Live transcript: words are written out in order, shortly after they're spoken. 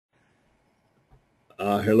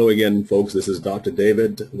Hello again, folks. This is Dr.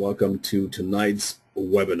 David. Welcome to tonight's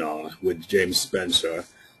webinar with James Spencer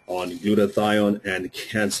on glutathione and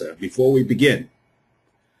cancer. Before we begin,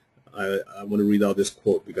 I want to read out this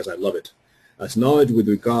quote because I love it. As knowledge with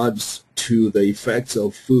regards to the effects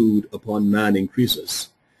of food upon man increases,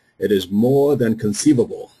 it is more than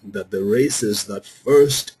conceivable that the races that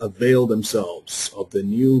first avail themselves of the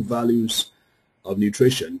new values of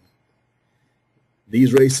nutrition,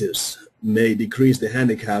 these races may decrease the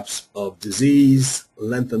handicaps of disease,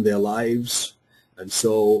 lengthen their lives, and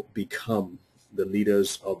so become the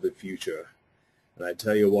leaders of the future. And I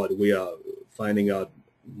tell you what, we are finding out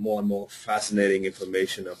more and more fascinating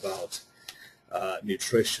information about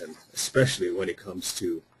nutrition, especially when it comes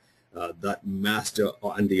to that master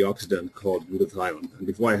antioxidant called glutathione. And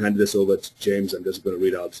before I hand this over to James, I'm just going to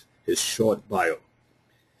read out his short bio.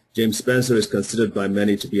 James Spencer is considered by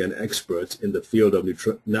many to be an expert in the field of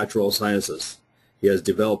natural sciences. He has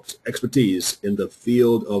developed expertise in the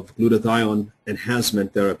field of glutathione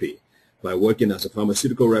enhancement therapy by working as a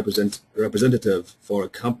pharmaceutical representative for a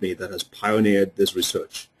company that has pioneered this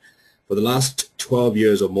research. For the last 12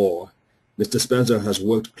 years or more, Mr. Spencer has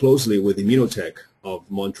worked closely with Immunotech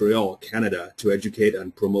of Montreal, Canada, to educate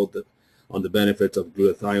and promote on the benefits of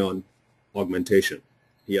glutathione augmentation.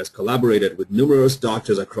 He has collaborated with numerous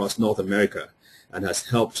doctors across North America and has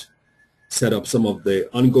helped set up some of the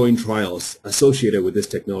ongoing trials associated with this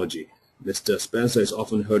technology. Mr. Spencer is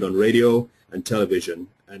often heard on radio and television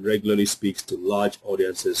and regularly speaks to large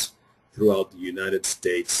audiences throughout the United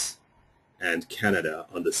States and Canada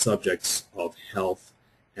on the subjects of health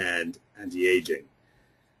and anti-aging.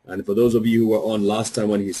 And for those of you who were on last time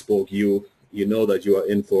when he spoke, you know that you are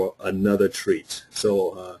in for another treat.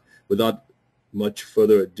 So without much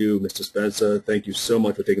further ado, Mr. Spencer, thank you so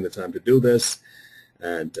much for taking the time to do this,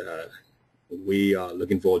 and we are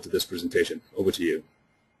looking forward to this presentation. Over to you.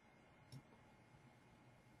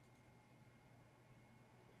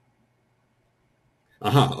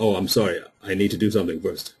 Aha, oh, I'm sorry. I need to do something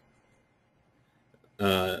first.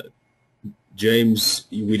 James,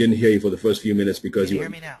 we didn't hear you for the first few minutes because Can you hear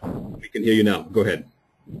me now? We can hear you now. Go ahead.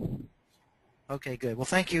 Okay, good. Well,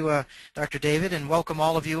 thank you, Dr. David, and welcome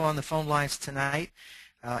all of you on the phone lines tonight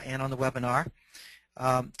and on the webinar.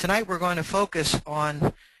 Tonight we're going to focus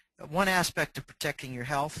on one aspect of protecting your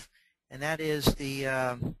health, and that is the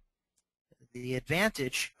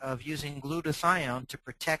advantage of using glutathione to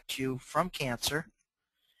protect you from cancer,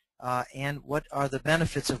 and what are the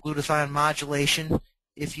benefits of glutathione modulation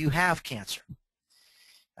if you have cancer.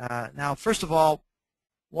 Now, first of all,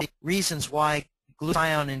 one of the reasons why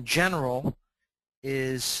glutathione in general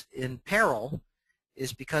is in peril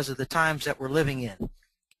is because of the times that we're living in,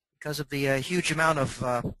 because of the huge amount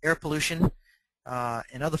of air pollution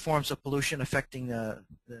and other forms of pollution affecting the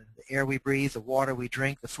air we breathe, the water we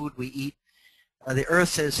drink, the food we eat. The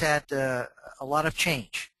earth has had a lot of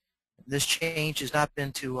change. This change has not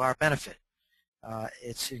been to our benefit.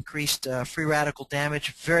 It's increased free radical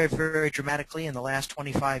damage very, very dramatically in the last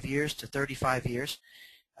 25 years to 35 years.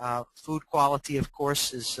 Food quality, of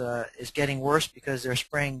course, is getting worse because they're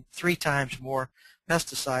spraying 3 times more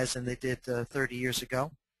pesticides than they did 30 years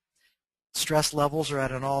ago. Stress levels are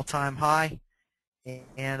at an all-time high,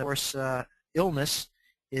 and of course, illness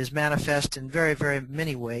is manifest in very, very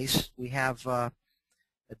many ways. We have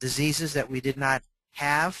diseases that we did not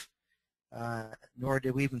have, nor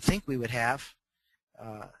did we even think we would have.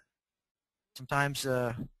 Sometimes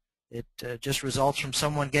it just results from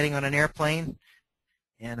someone getting on an airplane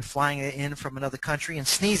and flying in from another country and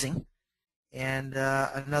sneezing, and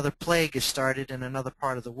another plague is started in another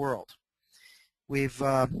part of the world. We've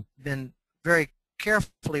been very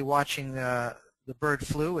carefully watching the bird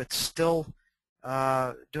flu. It's still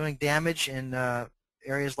doing damage in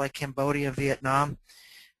areas like Cambodia, Vietnam,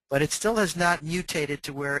 but it still has not mutated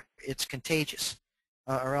to where it's contagious,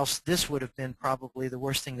 or else this would have been probably the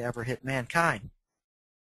worst thing to ever hit mankind.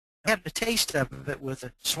 I had a taste of it with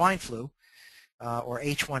the swine flu, or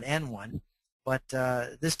H1N1, but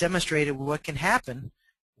this demonstrated what can happen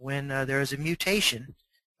when there is a mutation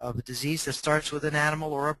of a disease that starts with an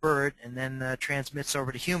animal or a bird and then transmits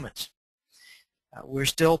over to humans. We're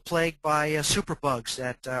still plagued by superbugs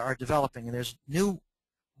that are developing, and there's new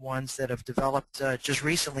ones that have developed just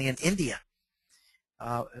recently in India,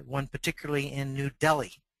 one particularly in New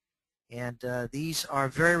Delhi. And these are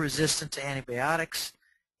very resistant to antibiotics,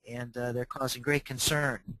 and they're causing great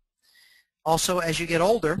concern. Also, as you get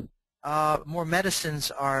older, more medicines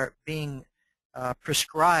are being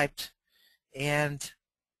prescribed, and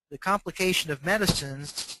the complication of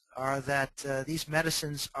medicines are that these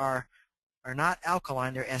medicines are not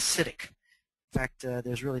alkaline, they're acidic. In fact,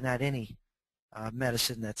 there's really not any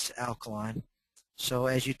medicine that's alkaline. So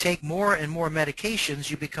as you take more and more medications,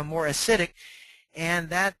 you become more acidic, and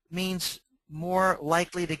that means more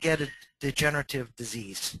likely to get a degenerative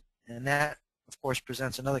disease. And that, of course,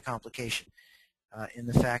 presents another complication in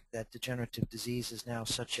the fact that degenerative disease is now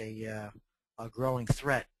such a growing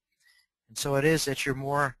threat. And so it is that you're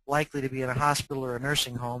more likely to be in a hospital or a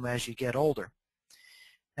nursing home as you get older.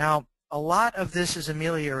 Now, a lot of this is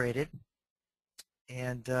ameliorated,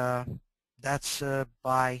 and that's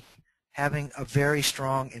by having a very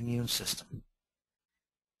strong immune system.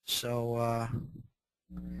 So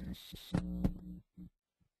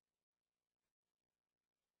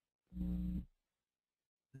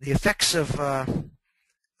the effects of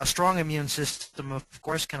a strong immune system, of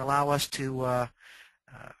course, can allow us to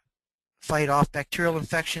fight off bacterial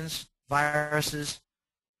infections, viruses,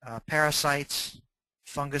 parasites,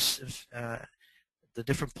 fungus, the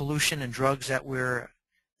different pollution and drugs that we're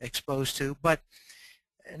exposed to. But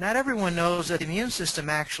not everyone knows that the immune system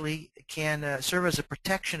actually can serve as a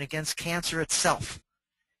protection against cancer itself.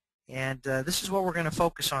 And this is what we're going to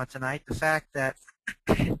focus on tonight, the fact that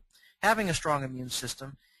having a strong immune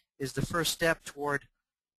system is the first step toward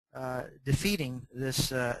defeating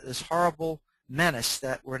this horrible menace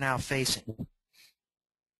that we're now facing.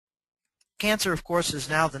 Cancer, of course, is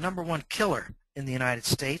now the #1 killer in the United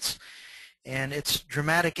States, and its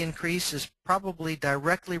dramatic increase is probably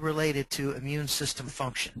directly related to immune system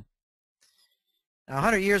function. Now,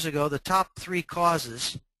 100 years ago, the top 3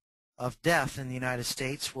 causes of death in the United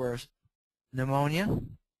States were pneumonia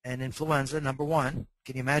and influenza, #1.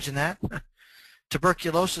 Can you imagine that?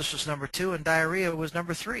 Tuberculosis was #2, and diarrhea was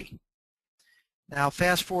 #3. Now,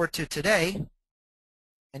 fast forward to today,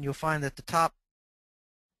 and you'll find that the top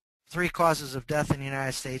 3 causes of death in the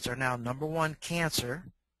United States are now #1,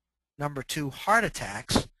 cancer, #2, heart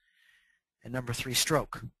attacks, and #3,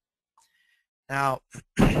 stroke. Now,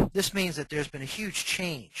 this means that there's been a huge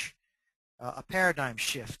change, a paradigm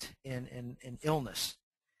shift in illness.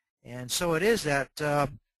 And so it is that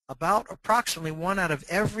about approximately 1 out of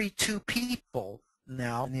every 2 people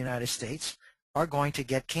now in the United States are going to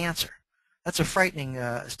get cancer. That's a frightening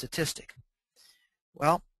statistic.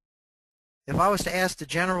 Well, if I was to ask the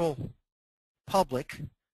general public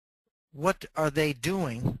what are they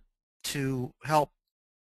doing to help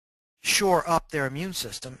shore up their immune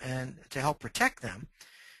system and to help protect them,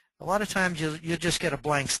 a lot of times you just get a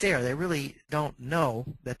blank stare. They really don't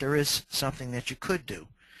know that there is something that you could do.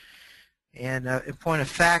 And in point of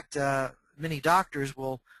fact, many doctors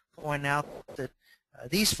will point out that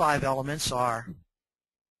these 5 elements are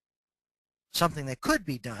something that could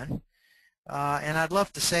be done. And I'd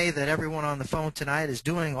love to say that everyone on the phone tonight is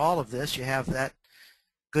doing all of this. You have that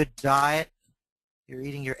good diet. You're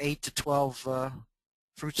eating your 8 to 12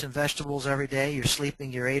 fruits and vegetables every day. You're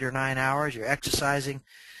sleeping your 8 or 9 hours. You're exercising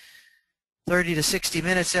 30 to 60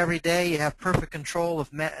 minutes every day. You have perfect control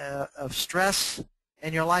of stress,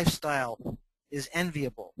 and your lifestyle is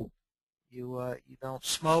enviable. You don't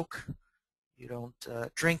smoke. You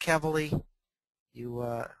don't drink heavily.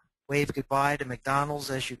 You wave goodbye to McDonald's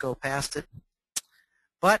as you go past it.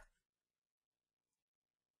 But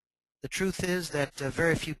the truth is that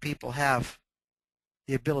very few people have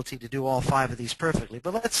the ability to do all 5 of these perfectly.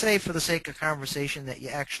 But let's say, for the sake of conversation, that you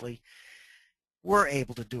actually were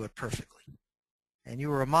able to do it perfectly, and you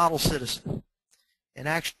were a model citizen. In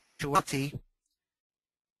actuality,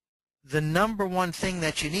 the #1 thing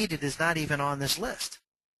that you needed is not even on this list,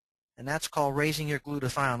 and that's called raising your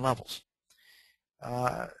glutathione levels.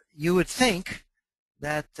 You would think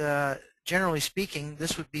that, generally speaking,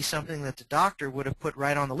 this would be something that the doctor would have put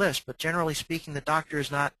right on the list, but generally speaking, the doctor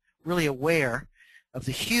is not really aware of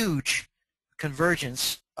the huge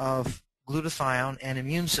convergence of glutathione and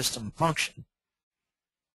immune system function.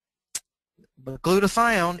 But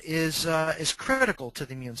glutathione is critical to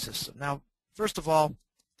the immune system. Now, first of all,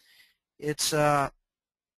 it's a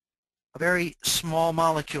very small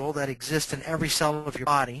molecule that exists in every cell of your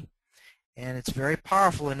body, and it's very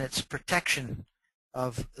powerful in its protection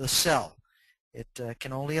of the cell. It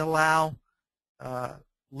can only allow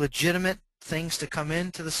legitimate things to come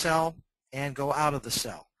into the cell and go out of the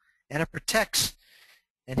cell. And it protects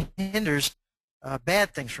and hinders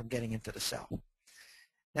bad things from getting into the cell.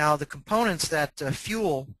 Now, the components that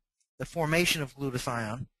fuel the formation of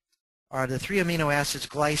glutathione are the 3 amino acids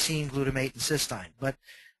glycine, glutamate, and cysteine. But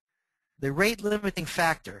the rate-limiting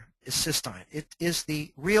factor is cysteine. It is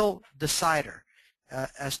the real decider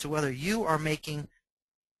as to whether you are making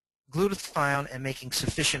glutathione and making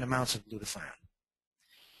sufficient amounts of glutathione.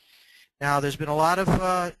 Now, there's been a lot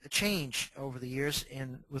of change over the years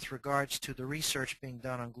with regards to the research being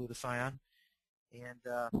done on glutathione,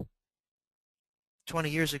 and 20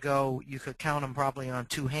 years ago, you could count them probably on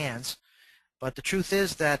two hands. But the truth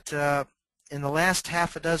is that in the last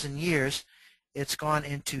half a dozen years, it's gone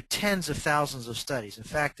into tens of thousands of studies. In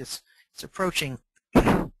fact, it's approaching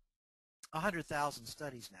 100,000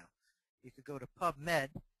 studies now. You could go to PubMed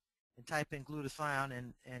and type in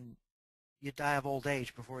glutathione, and you'd die of old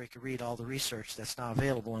age before you could read all the research that's now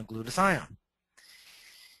available on glutathione.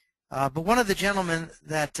 But one of the gentlemen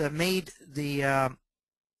that made the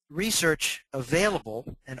research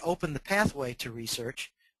available and opened the pathway to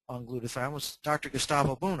research on glutathione was Dr.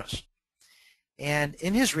 Gustavo Bunos. And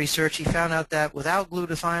in his research, he found out that without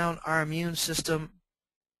glutathione, our immune system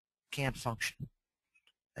can't function.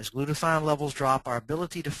 As glutathione levels drop, our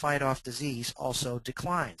ability to fight off disease also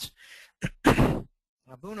declines. Now,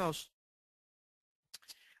 Bunos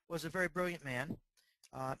was a very brilliant man,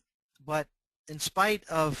 but in spite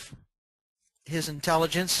of his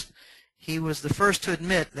intelligence, he was the first to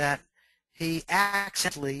admit that he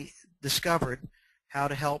accidentally discovered how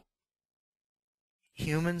to help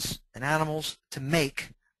humans and animals to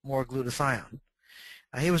make more glutathione.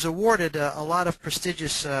 He was awarded a lot of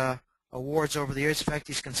prestigious awards over the years. In fact,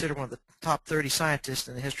 he's considered one of the top 30 scientists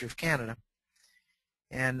in the history of Canada,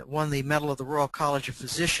 and won the Medal of the Royal College of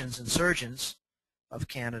Physicians and Surgeons of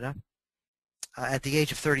Canada at the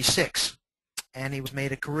age of 36. And he was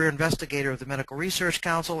made a career investigator of the Medical Research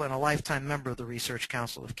Council and a lifetime member of the Research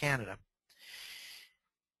Council of Canada.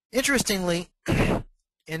 Interestingly, in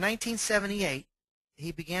 1978,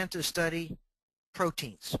 he began to study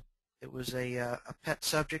proteins. It was a pet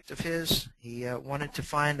subject of his. He wanted to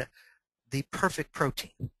find the perfect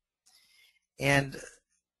protein. And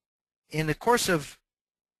in the course of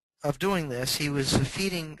doing this, he was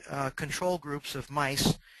feeding control groups of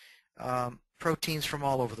mice proteins from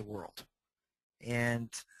all over the world. And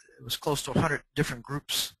it was close to 100 different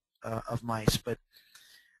groups of mice. But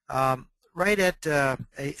right at a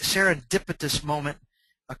serendipitous moment,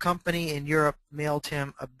 a company in Europe mailed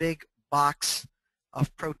him a big box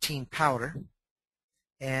of protein powder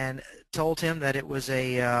and told him that it was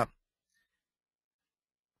a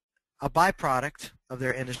byproduct of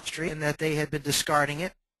their industry and that they had been discarding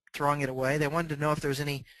it, throwing it away. They wanted to know if there was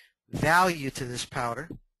any value to this powder.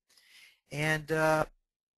 And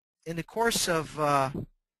in the course of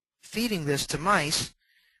feeding this to mice,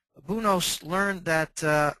 Bunos learned that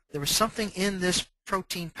there was something in this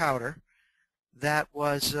protein powder that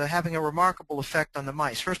was having a remarkable effect on the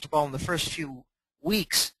mice. First of all, in the first few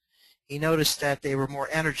weeks, he noticed that they were more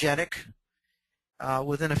energetic.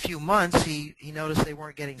 Within a few months, he noticed they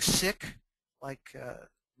weren't getting sick like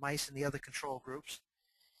mice in the other control groups.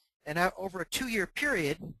 And over a 2-year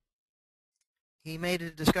period, he made a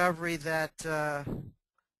discovery that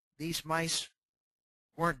these mice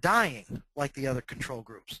weren't dying like the other control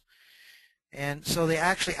groups. And so they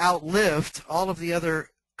actually outlived all of the other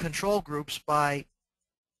control groups by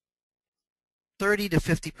 30 to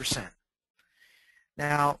 50%.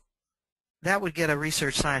 Now, that would get a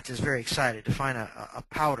research scientist very excited to find a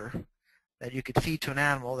powder that you could feed to an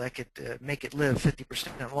animal that could make it live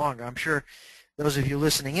 50% longer. I'm sure those of you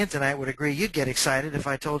listening in tonight would agree you'd get excited if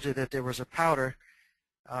I told you that there was a powder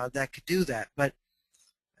that could do that. But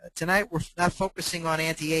tonight we're not focusing on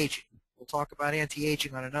anti-aging. We'll talk about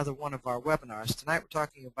anti-aging on another one of our webinars. Tonight we're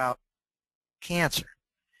talking about cancer.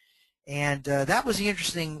 And that was the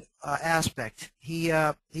interesting aspect. He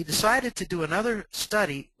decided to do another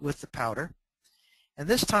study with the powder, and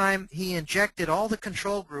this time he injected all the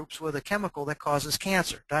control groups with a chemical that causes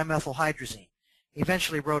cancer, dimethylhydrazine. He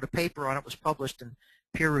eventually wrote a paper on it, was published and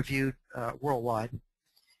peer-reviewed worldwide.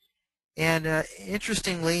 And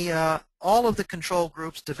interestingly, all of the control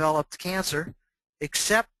groups developed cancer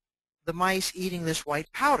except the mice eating this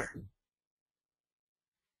white powder.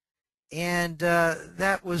 And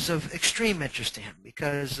that was of extreme interest to him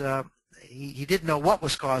because he didn't know what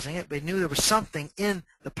was causing it, but he knew there was something in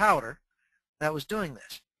the powder that was doing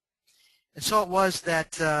this. And so it was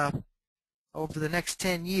that over the next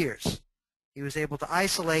 10 years, he was able to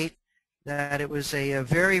isolate that it was a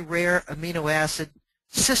very rare amino acid,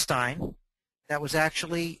 cysteine, that was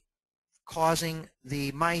actually causing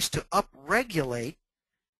the mice to upregulate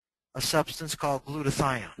a substance called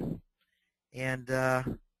glutathione. And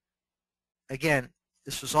again,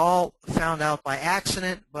 this was all found out by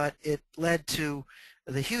accident, but it led to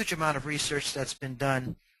the huge amount of research that's been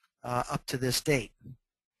done up to this date.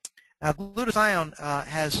 Now, glutathione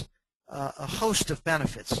has a host of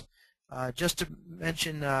benefits. Just to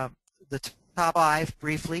mention the top 5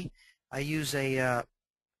 briefly, I use an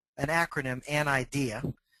acronym,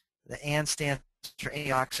 ANIDEA. The AN stands for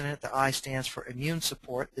antioxidant, the I stands for immune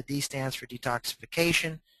support, the D stands for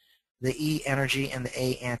detoxification, the E, energy, and the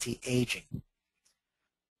A, anti-aging.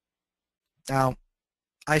 Now,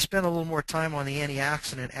 I spent a little more time on the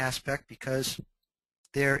antioxidant aspect because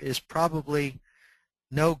there is probably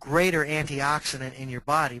no greater antioxidant in your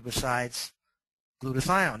body besides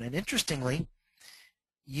glutathione. And interestingly,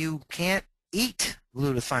 you can't eat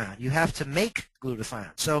glutathione. You have to make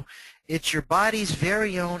glutathione. So it's your body's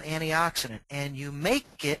very own antioxidant, and you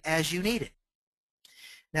make it as you need it.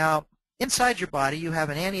 Now, inside your body, you have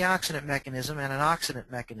an antioxidant mechanism and an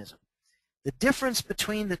oxidant mechanism. The difference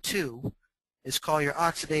between the two is called your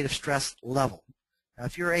oxidative stress level. Now,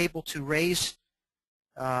 if you're able to raise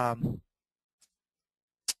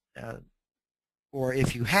or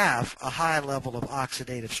if you have a high level of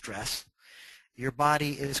oxidative stress, your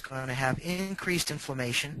body is going to have increased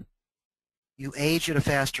inflammation. You age at a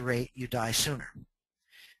faster rate, you die sooner.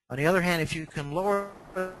 On the other hand, if you can lower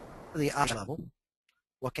the oxidation level,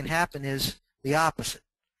 what can happen is the opposite.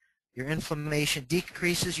 Your inflammation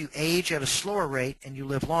decreases, you age at a slower rate, and you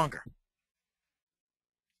live longer.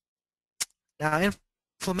 Now,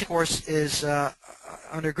 inflammation, of course, is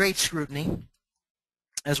under great scrutiny,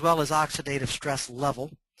 as well as oxidative stress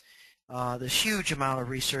level. There's huge amount of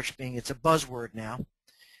research it's a buzzword now.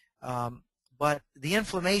 But the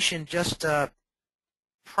inflammation just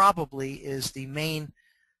probably is the main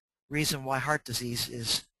reason why heart disease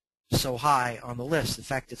is so high on the list. In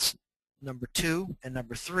fact, it's number 2 and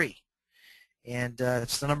number 3. And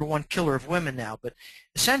it's the number 1 killer of women now. But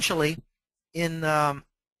essentially, in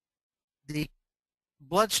the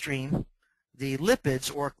bloodstream, the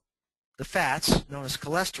lipids, or the fats, known as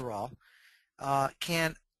cholesterol,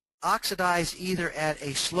 can oxidize either at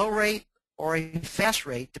a slow rate or a fast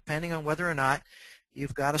rate, depending on whether or not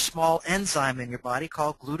you've got a small enzyme in your body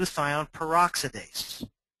called glutathione peroxidase.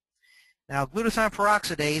 Now, glutathione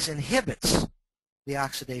peroxidase inhibits the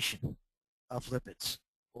oxidation of lipids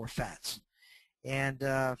or fats. And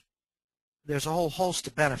there's a whole host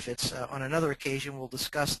of benefits. On another occasion, we'll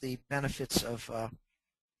discuss the benefits of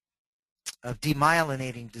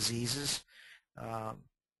demyelinating diseases.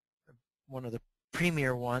 One of the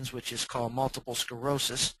premier ones, which is called multiple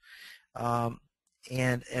sclerosis,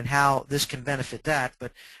 and how this can benefit that.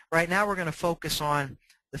 But right now we're going to focus on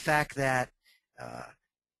the fact that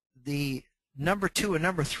the number 2 and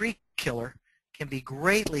number 3 killer can be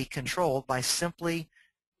greatly controlled by simply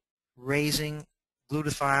raising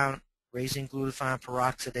glutathione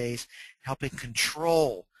peroxidase, helping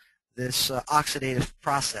control this oxidative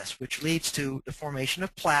process, which leads to the formation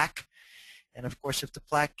of plaque. And of course, if the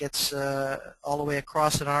plaque gets all the way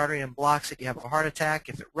across an artery and blocks it, you have a heart attack.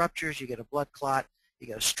 If it ruptures, you get a blood clot, you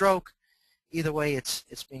get a stroke. Either way, it's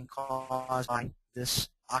being caused by this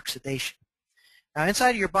oxidation. Now, inside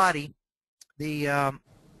of your body, the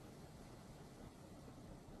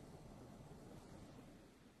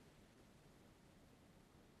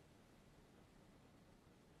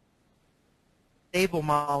stable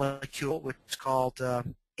molecule, which is called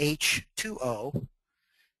H2O.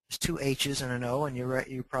 There's 2 H's and an O, and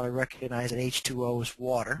you probably recognize that H2O is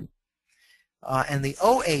water. And the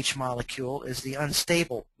OH molecule is the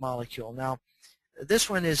unstable molecule. Now, this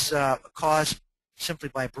one is caused simply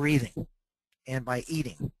by breathing and by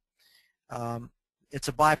eating. It's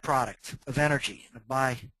a byproduct of energy,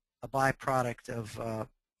 a byproduct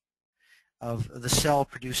of the cell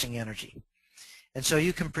producing energy. And so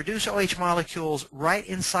you can produce OH molecules right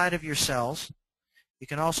inside of your cells. You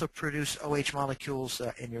can also produce OH molecules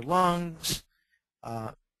in your lungs,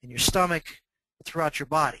 in your stomach, throughout your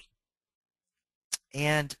body.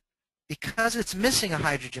 And because it's missing a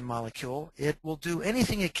hydrogen molecule, it will do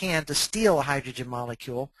anything it can to steal a hydrogen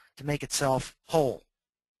molecule to make itself whole.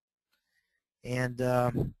 And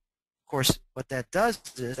of course, what that does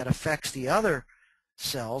is that affects the other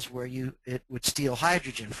cells where it would steal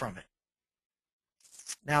hydrogen from it.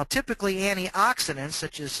 Now, typically antioxidants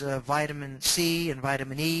such as vitamin C and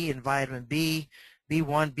vitamin E and vitamin B,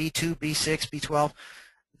 B1, B2, B6, B12,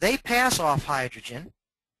 they pass off hydrogen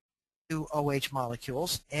to OH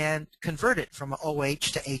molecules and convert it from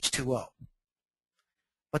OH to H2O.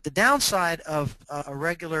 But the downside of a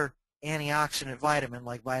regular antioxidant vitamin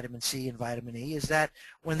like vitamin C and vitamin E is that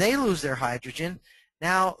when they lose their hydrogen,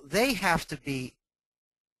 now they have to be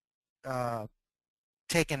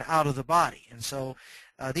taken out of the body. And so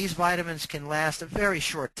these vitamins can last a very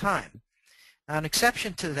short time. Now, an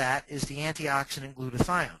exception to that is the antioxidant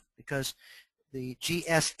glutathione, because the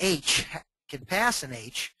GSH can pass an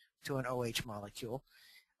H to an OH molecule.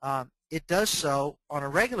 It does so on a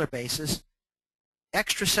regular basis,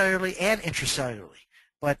 extracellularly and intracellularly.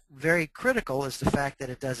 But very critical is the fact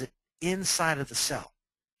that it does it inside of the cell.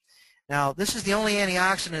 Now, this is the only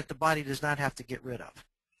antioxidant the body does not have to get rid of.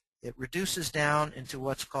 It reduces down into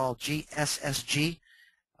what's called GSSG,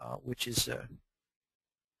 which is a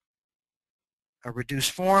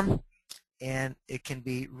reduced form, and it can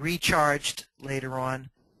be recharged later on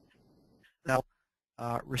without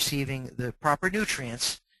receiving the proper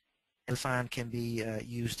nutrients. Glutathione can be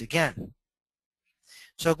used again.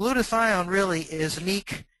 So glutathione really is a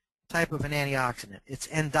unique type of an antioxidant. It's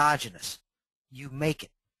endogenous. You make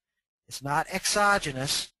it. It's not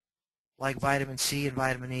exogenous like vitamin C and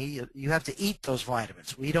vitamin E. You have to eat those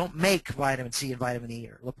vitamins. We don't make vitamin C and vitamin E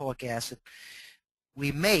or lipoic acid.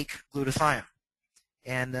 We make glutathione.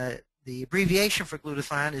 And the abbreviation for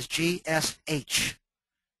glutathione is GSH.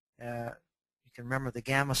 You can remember the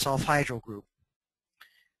gamma sulfhydryl group.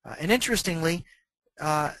 And interestingly,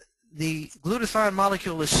 the glutathione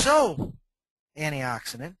molecule is so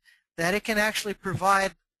antioxidant that it can actually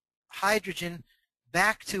provide hydrogen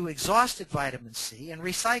back to exhausted vitamin C and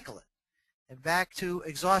recycle it, and back to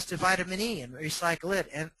exhausted vitamin E and recycle it,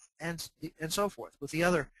 and so forth with the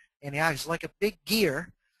other antioxidants. Like a big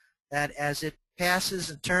gear that as it passes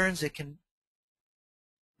and turns, it can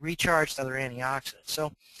recharge the other antioxidants.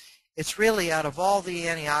 So it's really, out of all the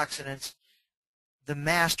antioxidants, the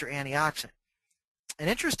master antioxidant. And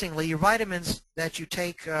interestingly, your vitamins that you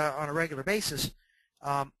take on a regular basis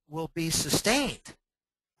will be sustained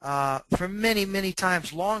for many, many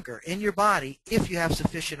times longer in your body if you have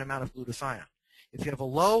sufficient amount of glutathione. If you have a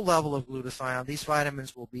low level of glutathione, these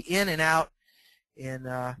vitamins will be in and out in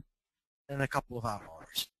a couple of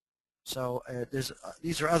hours. So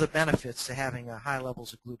these are other benefits to having high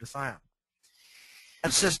levels of glutathione.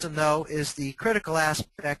 The system, though, is the critical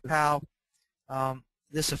aspect of how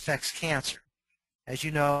this affects cancer. As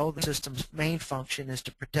you know, the system's main function is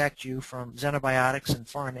to protect you from xenobiotics and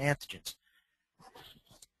foreign antigens.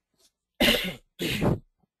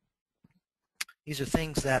 These are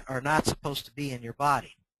things that are not supposed to be in your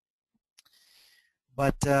body.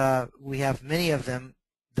 But we have many of them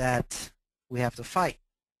that we have to fight.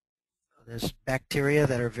 There's bacteria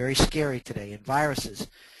that are very scary today, and viruses.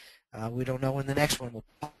 We don't know when the next one will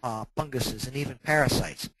pop, funguses, and even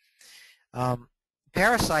parasites.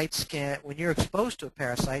 Parasites can, when you're exposed to a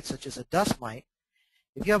parasite, such as a dust mite,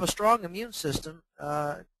 if you have a strong immune system,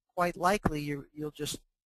 quite likely you'll just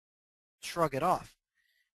shrug it off.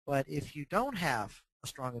 But if you don't have a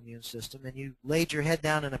strong immune system and you laid your head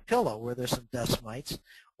down in a pillow where there's some dust mites,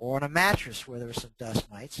 or on a mattress where there's some dust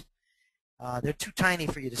mites, they're too tiny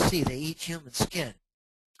for you to see. They eat human skin.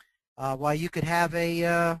 While you could have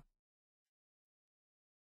an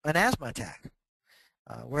asthma attack.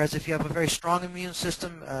 Whereas if you have a very strong immune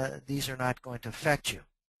system, these are not going to affect you.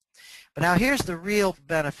 But now here's the real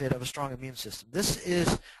benefit of a strong immune system. This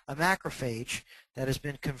is a macrophage that has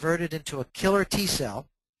been converted into a killer T cell,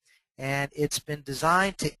 and it's been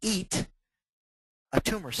designed to eat a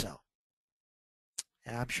tumor cell.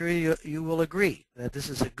 And I'm sure you will agree that this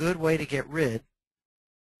is a good way to get rid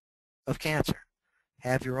of cancer.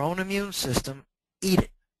 Have your own immune system eat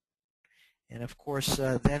it. And of course,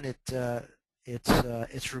 then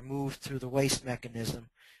it's removed through the waste mechanism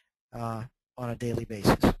on a daily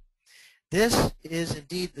basis. This is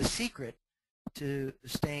indeed the secret to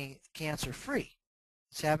staying cancer-free.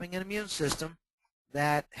 It's having an immune system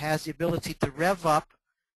that has the ability to rev up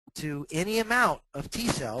to any amount of T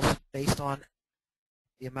cells based on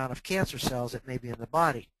the amount of cancer cells that may be in the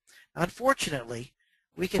body. Unfortunately,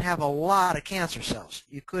 we can have a lot of cancer cells.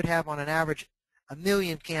 You could have, on an average, 1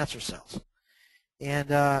 million cancer cells.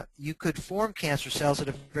 And you could form cancer cells at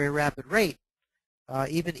a very rapid rate,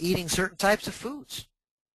 even eating certain types of foods.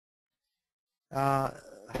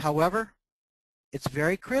 However, it's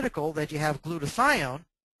very critical that you have glutathione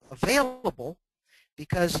available,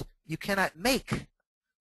 because you cannot make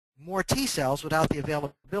more T cells without the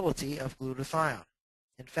availability of glutathione.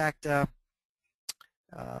 In fact,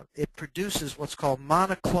 it produces what's called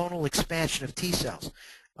monoclonal expansion of T cells.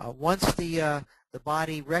 Once the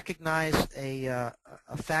body recognizes a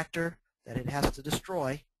factor that it has to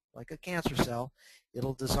destroy, like a cancer cell,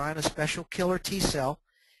 it'll design a special killer T cell,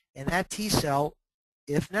 and that T cell,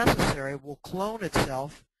 if necessary, will clone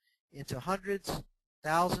itself into hundreds,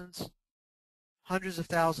 thousands, hundreds of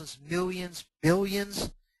thousands, millions,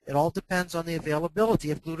 billions. It all depends on the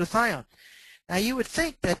availability of glutathione. Now, you would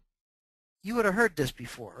think that you would have heard this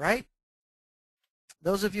before, right?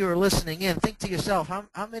 Those of you who are listening in, think to yourself,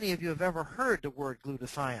 how many of you have ever heard the word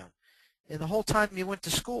glutathione in the whole time you went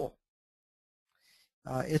to school?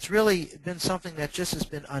 It's really been something that just has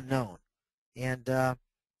been unknown. And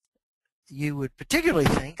you would particularly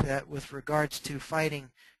think that with regards to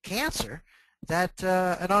fighting cancer, that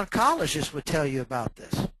an oncologist would tell you about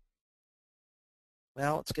this.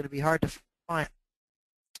 Well, it's going to be hard to find.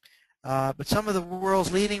 But some of the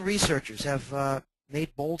world's leading researchers have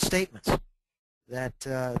made bold statements that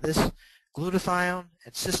this glutathione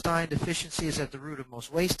and cysteine deficiency is at the root of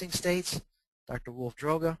most wasting states. Dr.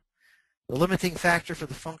 Wolf-Droga. The limiting factor for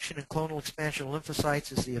the function and clonal expansion of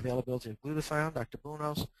lymphocytes is the availability of glutathione. Dr.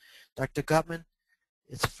 Bunos. Dr. Gutman.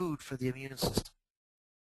 It's food for the immune system.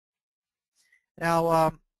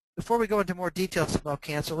 Now, before we go into more details about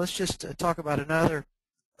cancer, let's just talk about another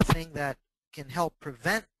thing that can help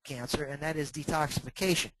prevent cancer, and that is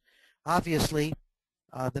detoxification. Obviously,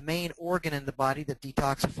 the main organ in the body that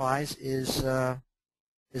detoxifies is the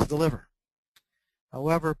liver.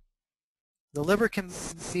 However, the liver can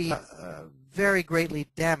be very greatly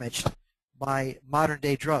damaged by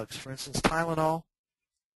modern-day drugs. For instance, Tylenol,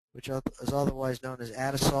 which is otherwise known as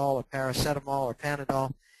Adasol or paracetamol or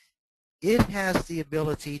Panadol. It has the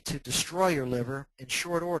ability to destroy your liver in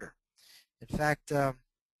short order. In fact, in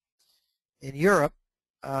Europe,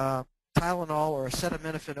 Tylenol or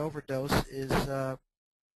acetaminophen overdose is the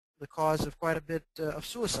cause of quite a bit of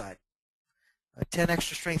suicide. 10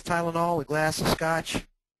 extra strength Tylenol, a glass of scotch,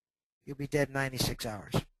 you'll be dead in 96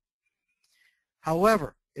 hours.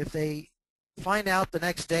 However, if they find out the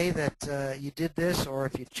next day that you did this, or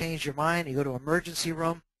if you change your mind, you go to emergency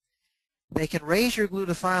room, they can raise your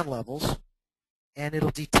glutathione levels, and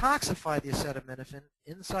it'll detoxify the acetaminophen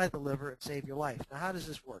inside the liver and save your life. Now, how does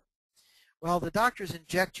this work? Well, the doctors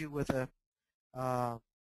inject you with a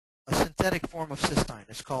synthetic form of cysteine.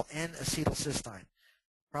 It's called N-acetylcysteine,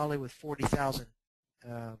 probably with 40,000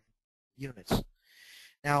 units.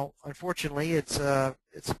 Now, unfortunately, it's a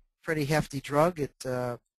pretty hefty drug. It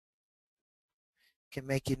can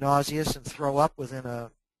make you nauseous and throw up within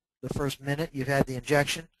the first minute you've had the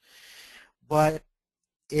injection. But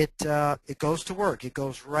it goes to work. It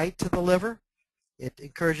goes right to the liver. It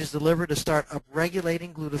encourages the liver to start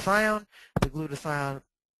upregulating glutathione. The glutathione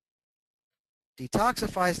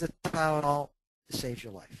detoxifies the Tylenol. It saves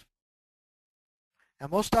your life. Now,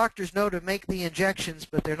 most doctors know to make the injections,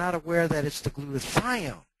 but they're not aware that it's the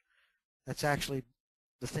glutathione that's actually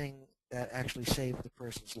the thing that actually saved the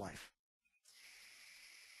person's life.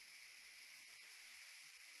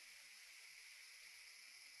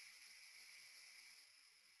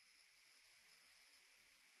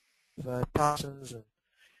 Toxins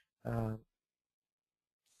and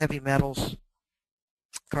heavy metals,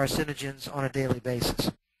 carcinogens on a daily basis.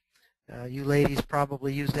 You ladies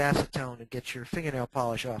probably used acetone to get your fingernail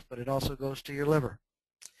polish off, but it also goes to your liver.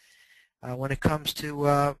 When it comes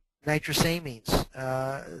to nitrosamines,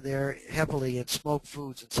 they're heavily in smoked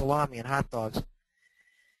foods and salami and hot dogs,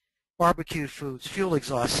 barbecued foods, fuel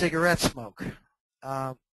exhaust, cigarette smoke.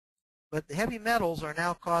 But the heavy metals are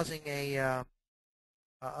now causing a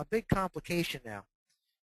big complication now.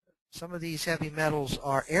 Some of these heavy metals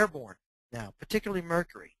are airborne now, particularly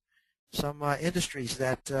mercury. Some industries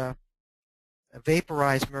that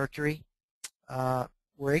vaporize mercury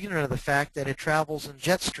were ignorant of the fact that it travels in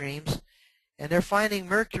jet streams, and they're finding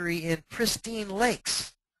mercury in pristine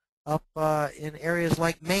lakes up in areas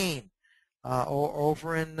like Maine or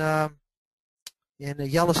over in the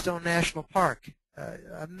Yellowstone National Park.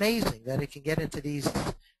 Amazing that it can get into these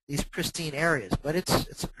pristine areas, but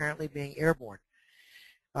it's apparently being airborne.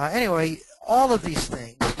 Anyway, all of these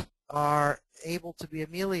things are able to be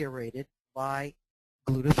ameliorated by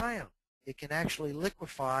glutathione. It can actually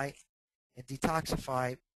liquefy and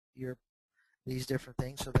detoxify these different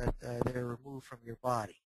things so that they're removed from your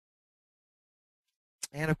body.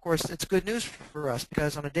 And of course, it's good news for us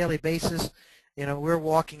because on a daily basis, we're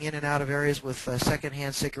walking in and out of areas with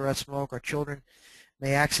secondhand cigarette smoke. Our children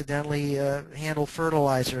may accidentally handle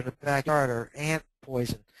fertilizer in the backyard or ant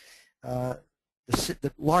poison.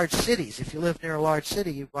 The large cities, if you live near a large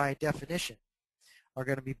city, you by definition are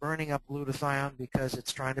going to be burning up glutathione because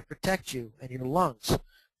it's trying to protect you and your lungs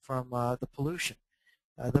from the pollution.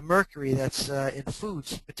 The mercury that's in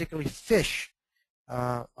foods, particularly fish,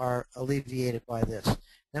 are alleviated by this.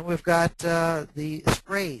 Then we've got the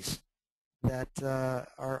sprays that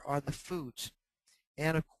are on the foods.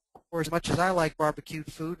 And of course, as much as I like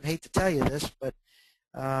barbecued food, and hate to tell you this, but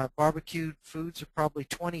barbecued foods are probably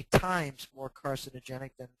 20 times more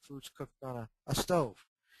carcinogenic than foods cooked on a stove.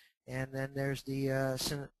 And then there's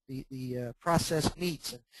the processed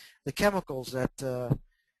meats and the chemicals that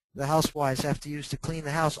the housewives have to use to clean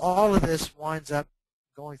the house. All of this winds up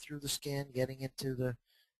going through the skin, getting into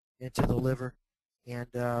the liver, and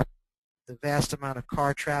the vast amount of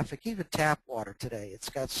car traffic, even tap water today. It's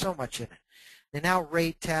got so much in it. They now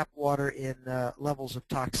rate tap water in levels of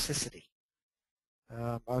toxicity.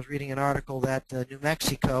 I was reading an article that New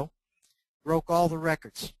Mexico broke all the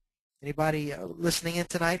records. Anybody listening in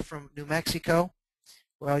tonight from New Mexico?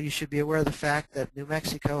 Well, you should be aware of the fact that New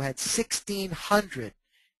Mexico had 1,600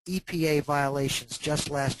 EPA violations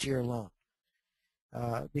just last year alone,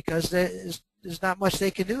 because there's not much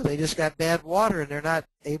they can do. They just got bad water, and they're not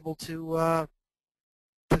able to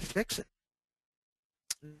fix it.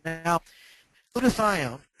 Now,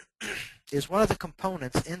 glutathione is one of the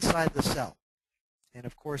components inside the cell, and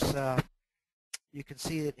of course, you can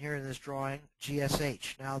see it here in this drawing,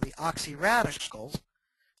 GSH. Now, the oxyradicals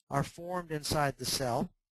are formed inside the cell,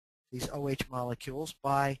 these OH molecules,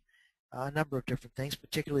 by a number of different things,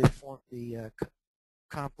 particularly the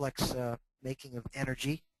complex making of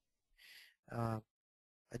energy,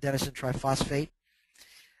 adenosine triphosphate.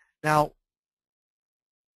 Now,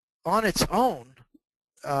 on its own,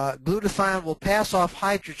 glutathione will pass off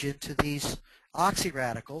hydrogen to these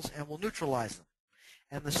oxyradicals and will neutralize them.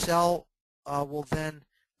 And the cell will then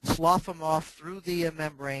slough them off through the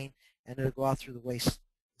membrane, and it'll go out through the waste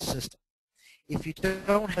system. If you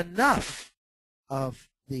don't have enough of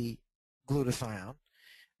the glutathione,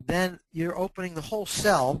 then you're opening the whole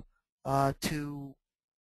cell to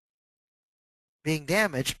being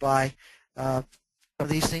damaged by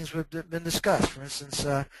these things have been discussed. For instance,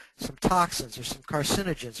 some toxins or some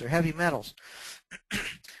carcinogens or heavy metals.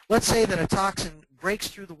 Let's say that a toxin breaks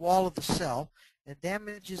through the wall of the cell and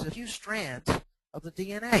damages a few strands of the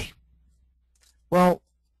DNA. Well,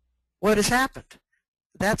 what has happened?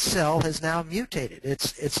 That cell has now mutated.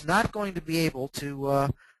 It's not going to be able to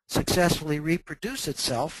successfully reproduce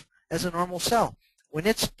itself as a normal cell. When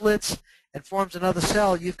it splits and forms another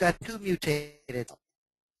cell, you've got two mutated.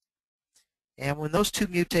 And when those two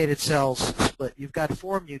mutated cells split, you've got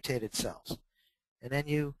 4 mutated cells. And then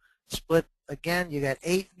you split again, you got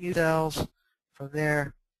 8 mutated cells. From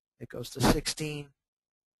there, it goes to 16,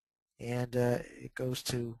 and it goes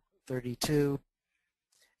to 32,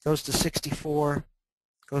 goes to 64,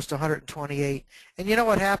 goes to 128. And you know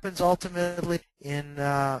what happens ultimately? In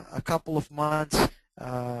a couple of months,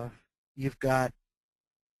 you've got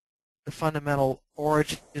the fundamental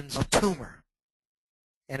origins of tumor.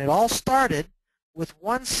 And it all started with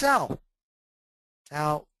one cell.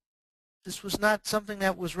 Now, this was not something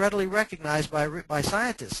that was readily recognized by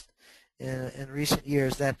scientists in recent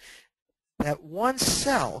years, that one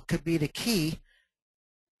cell could be the key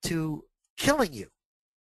to killing you.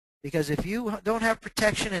 Because if you don't have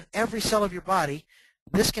protection in every cell of your body,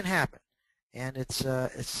 this can happen. And it's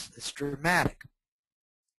dramatic.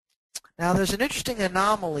 Now, there's an interesting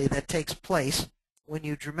anomaly that takes place when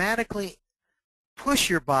you dramatically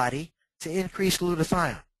push your body to increase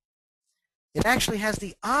glutathione. It actually has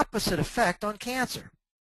the opposite effect on cancer.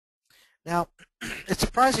 Now, it's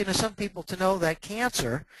surprising to some people to know that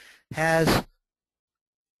cancer has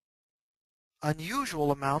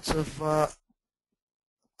unusual amounts of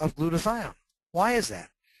glutathione. Why is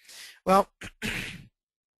that? Well,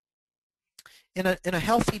 in a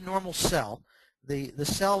healthy, normal cell, the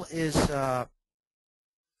cell is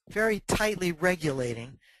very tightly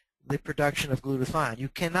regulating the production of glutathione. You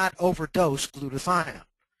cannot overdose glutathione.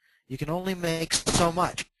 You can only make so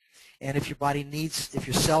much. And if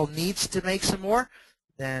your cell needs to make some more,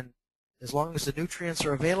 then as long as the nutrients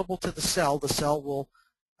are available to the cell will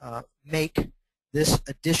make this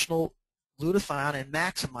additional glutathione and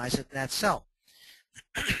maximize it in that cell.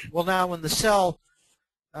 Well, now when the cell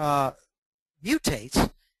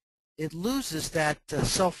mutates, it loses that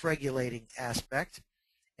self-regulating aspect,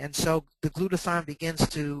 and so the glutathione begins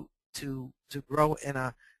to grow in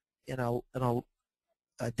a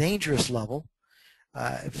dangerous level.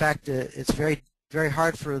 In fact, it's very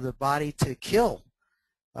hard for the body to kill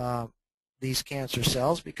these cancer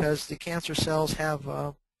cells, because the cancer cells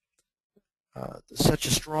have such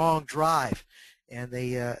a strong drive, and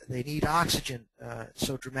they need oxygen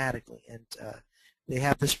so dramatically, and they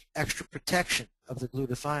have this extra protection of the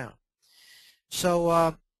glutathione.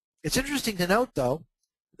 So it's interesting to note, though,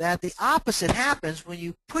 that the opposite happens when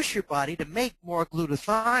you push your body to make more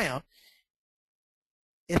glutathione.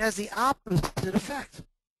 It has the opposite effect.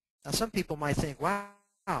 Now, some people might think, wow,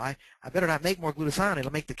 I better not make more glutathione.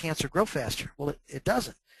 It'll make the cancer grow faster. Well, it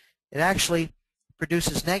doesn't. It actually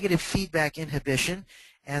produces negative feedback inhibition,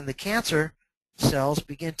 and the cancer cells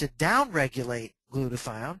begin to downregulate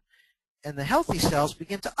glutathione, and the healthy cells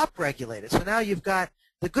begin to upregulate it. So now you've got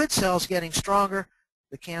the good cells getting stronger,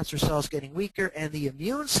 the cancer cells getting weaker, and the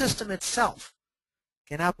immune system itself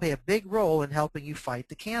can now play a big role in helping you fight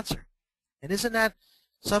the cancer. And isn't that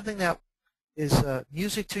something that is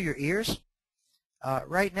music to your ears?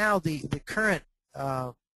 Right now, the current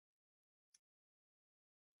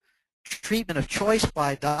treatment of choice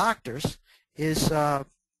by doctors is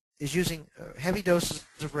using heavy doses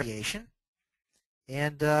of radiation,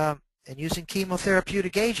 and and using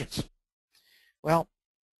chemotherapeutic agents. Well,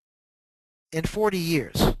 in 40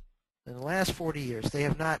 years, in the last 40 years, they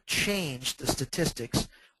have not changed the statistics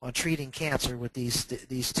on treating cancer with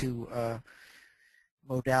these two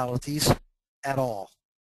modalities at all.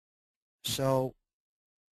 So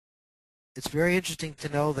it's very interesting to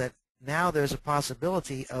know that now there's a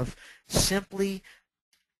possibility of simply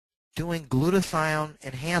doing glutathione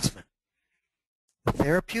enhancement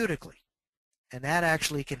therapeutically, and that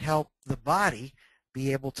actually can help the body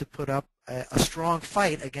be able to put up a strong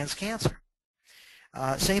fight against cancer.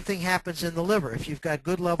 Same thing happens in the liver. If you've got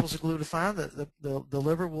good levels of glutathione, the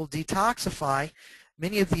liver will detoxify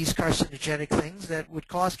many of these carcinogenic things that would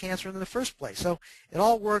cause cancer in the first place. So it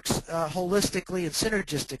all works holistically and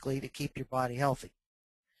synergistically to keep your body healthy.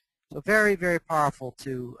 So very, very powerful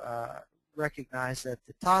to recognize that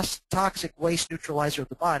the toxic waste neutralizer of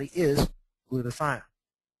the body is glutathione.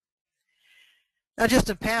 Now, just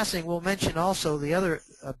in passing, we'll mention also the other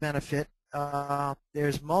benefit.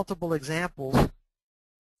 There's multiple examples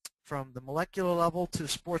from the molecular level to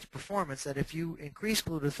sports performance that if you increase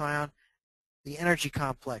glutathione, the energy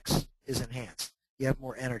complex is enhanced. You have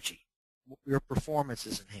more energy. Your performance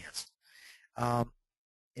is enhanced.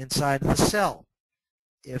 Inside of the cell,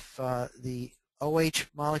 if the OH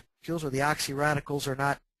molecules or the oxyradicals are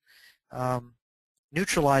not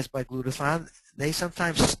neutralized by glutathione, they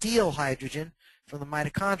sometimes steal hydrogen from the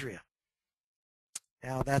mitochondria.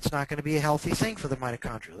 Now, that's not going to be a healthy thing for the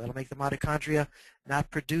mitochondria. That'll make the mitochondria not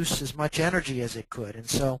produce as much energy as it could. And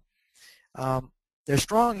so there's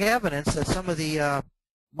strong evidence that some of the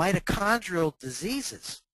mitochondrial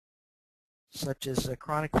diseases, such as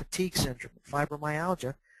chronic fatigue syndrome,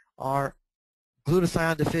 fibromyalgia, are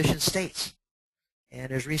glutathione deficient states. And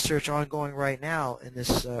there's research ongoing right now in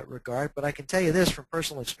this regard. But I can tell you this from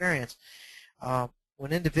personal experience.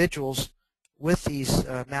 When individuals with these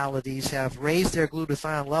maladies have raised their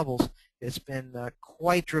glutathione levels, it's been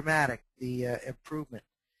quite dramatic, the improvement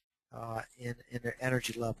in their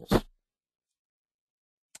energy levels.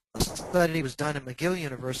 A study was done at McGill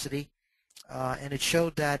University, and it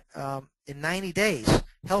showed that in 90 days,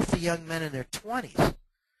 healthy young men in their 20s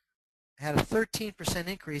had a 13%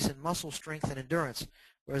 increase in muscle strength and endurance,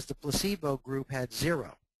 whereas the placebo group had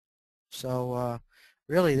 0. So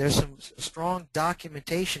really, there's some strong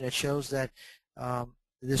documentation that shows that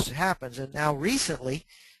this happens. And now recently,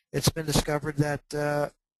 it's been discovered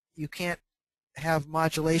that you can't have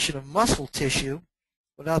modulation of muscle tissue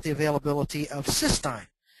without the availability of cystine,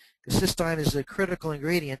 because cystine is a critical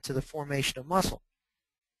ingredient to the formation of muscle.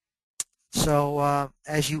 So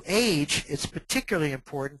as you age, it's particularly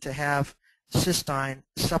important to have cystine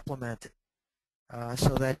supplemented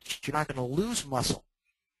so that you're not going to lose muscle.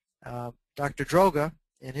 Dr. Droga,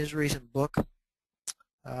 in his recent book,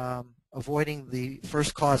 Avoiding the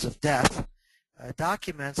First Cause of Death,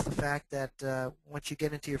 documents the fact that once you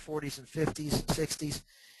get into your 40s and 50s and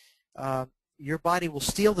 60s, your body will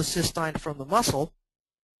steal the cystine from the muscle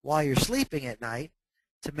while you're sleeping at night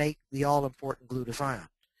to make the all-important glutathione.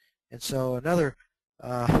 And so another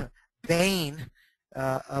bane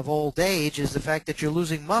of old age is the fact that you're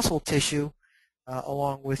losing muscle tissue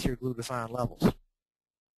along with your glutathione levels.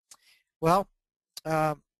 Well,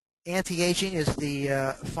 anti-aging is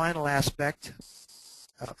the final aspect.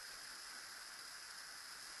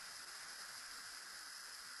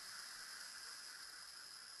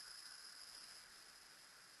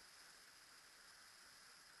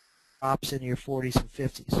 Drops in your 40s and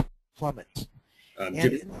 50s, plummets.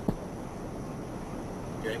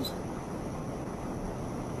 James?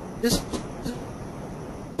 This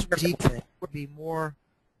deep thing would be more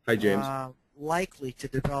Hi, James. likely to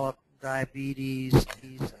develop diabetes,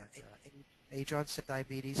 age-onset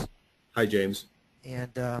diabetes. Hi, James.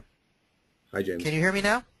 And Hi, James. Can you hear me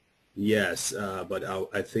now? Yes, but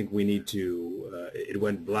I think we need to, it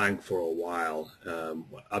went blank for a while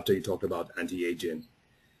after you talked about anti-aging.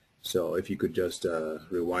 So if you could just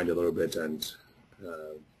rewind a little bit and,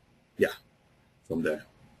 yeah, from there.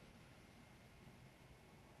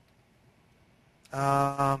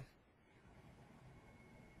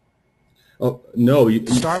 Oh, no.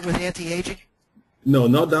 Start with anti-aging? No,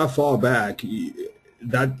 not that far back.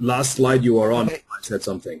 That last slide you were on, okay. I said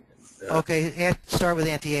something. Okay, start with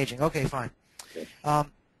anti-aging. Okay, fine. Okay.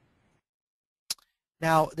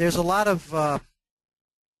 Now, there's a lot of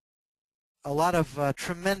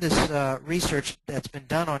tremendous research that's been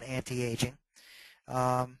done on anti-aging.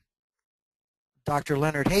 Dr.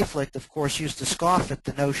 Leonard Hayflick, of course, used to scoff at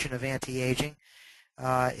the notion of anti-aging.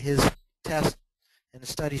 His test and the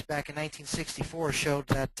studies back in 1964 showed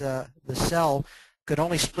that the cell could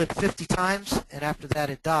only split 50 times, and after that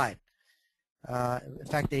it died. In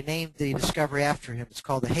fact, they named the discovery after him. It's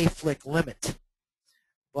called the Hayflick limit.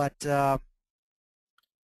 But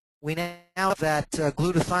we now know that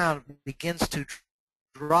glutathione begins to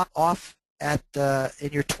drop off at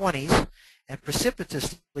in your 20s and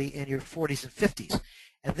precipitously in your 40s and 50s.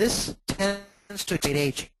 And this tends to accelerate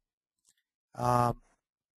aging.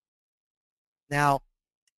 Now,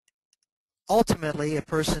 ultimately, a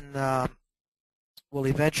person will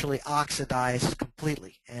eventually oxidize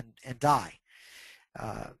completely and die.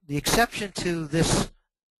 The exception to this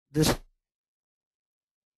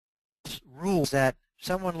rule is that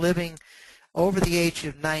someone living over the age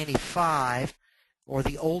of 95 or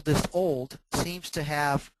the oldest old seems to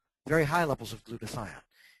have very high levels of glutathione,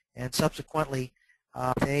 and subsequently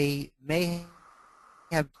they may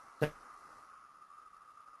have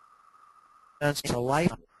done a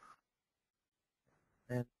life,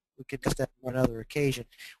 and we could discuss that on another occasion.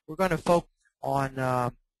 We're going to focus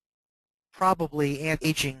on probably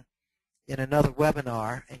anti-aging in another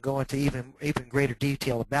webinar and go into even greater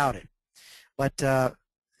detail about it. But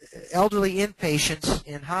elderly inpatients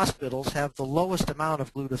in hospitals have the lowest amount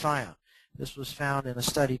of glutathione. This was found in a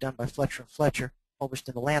study done by Fletcher and Fletcher, published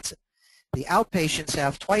in The Lancet. The outpatients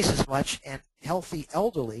have twice as much, and healthy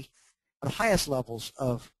elderly have the highest levels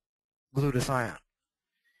of glutathione.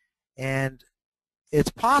 And it's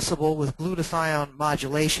possible with glutathione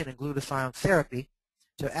modulation and glutathione therapy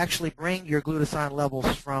to actually bring your glutathione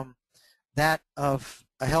levels from that of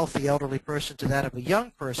a healthy elderly person to that of a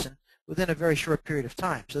young person within a very short period of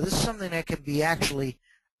time. So this is something that can be actually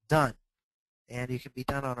done, and it can be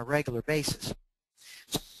done on a regular basis.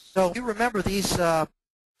 So you remember these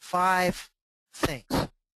 5 things.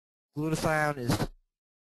 Glutathione is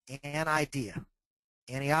an idea: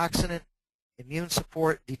 antioxidant, immune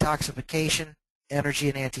support, detoxification, energy,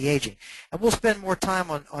 and anti-aging. And we'll spend more time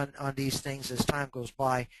on these things as time goes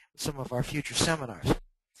by in some of our future seminars.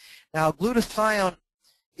 Now, glutathione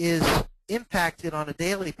is impacted on a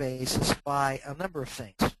daily basis by a number of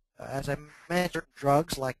things. As I mentioned,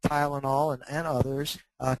 drugs like Tylenol and others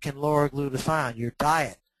can lower glutathione. Your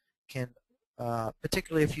diet can,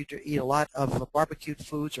 particularly if you eat a lot of barbecued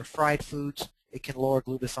foods or fried foods, it can lower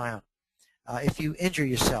glutathione. If you injure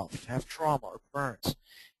yourself, have trauma or burns,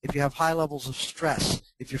 if you have high levels of stress,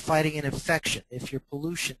 if you're fighting an infection, if your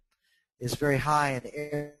pollution is very high in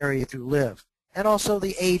the area you live, and also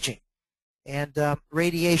the aging and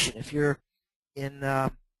radiation. If you're in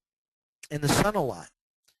the sun a lot,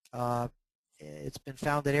 it's been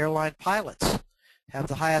found that airline pilots have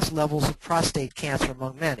the highest levels of prostate cancer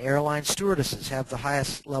among men. Airline stewardesses have the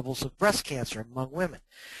highest levels of breast cancer among women.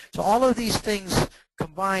 So all of these things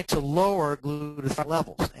combine to lower glutathione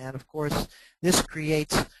levels, and of course this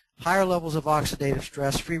creates higher levels of oxidative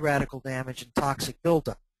stress, free radical damage, and toxic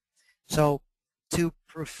buildup. So to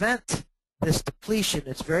prevent this depletion,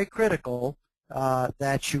 it's very critical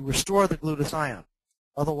that you restore the glutathione.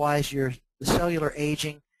 Otherwise, the cellular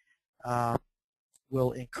aging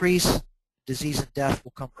will increase, disease and death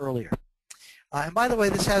will come earlier. And by the way,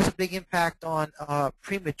 this has a big impact on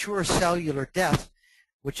premature cellular death,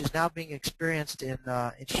 which is now being experienced in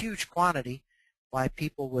huge quantity by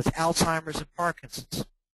people with Alzheimer's and Parkinson's.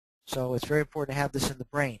 So it's very important to have this in the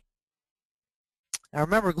brain. Now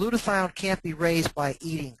remember, glutathione can't be raised by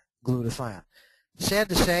eating glutathione. Sad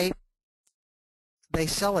to say, they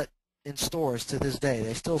sell it in stores to this day.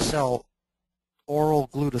 They still sell oral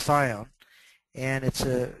glutathione, and it's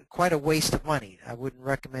quite a waste of money. I wouldn't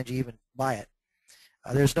recommend you even buy it.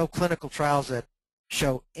 There's no clinical trials that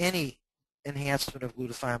show any enhancement of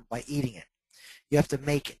glutathione by eating it. You have to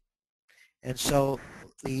make it. And so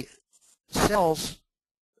the cells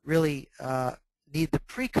really need the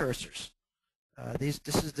precursors. This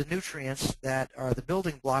is the nutrients that are the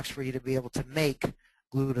building blocks for you to be able to make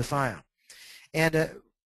glutathione. And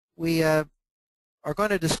we are going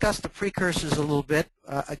to discuss the precursors a little bit.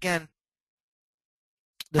 Again,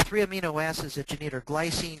 the 3 amino acids that you need are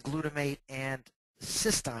glycine, glutamate, and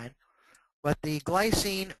cysteine. But the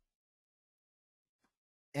glycine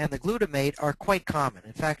and the glutamate are quite common.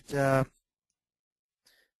 In fact,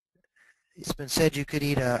 it's been said you could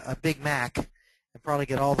eat a Big Mac and probably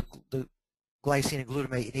get all the glycine and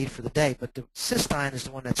glutamate you need for the day, but the cysteine is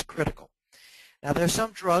the one that's critical. Now, there are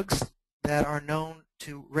some drugs that are known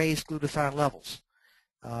to raise glutathione levels,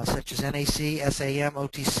 such as NAC, SAM,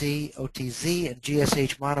 OTC, OTZ, and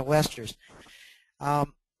GSH monoesters.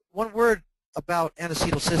 One word about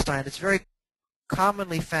N-acetylcysteine: it's very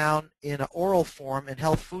commonly found in an oral form in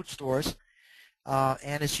health food stores,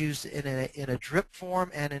 and it's used in a drip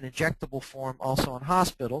form and an injectable form also in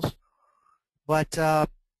hospitals. But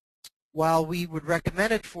while we would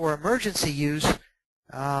recommend it for emergency use,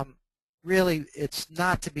 really it's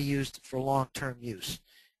not to be used for long-term use.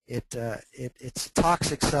 It's a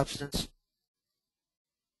toxic substance.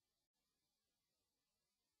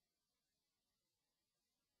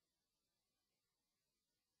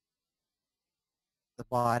 The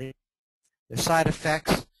body. There's side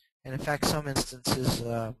effects, and in fact, some instances,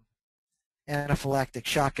 anaphylactic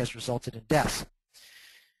shock has resulted in death.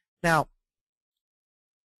 Now,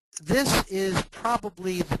 this is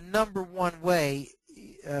probably the #1 way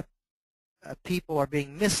people are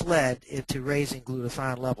being misled into raising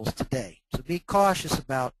glutathione levels today. So be cautious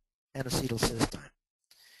about N-acetylcysteine.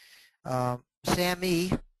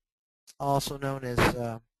 SAMe, also known as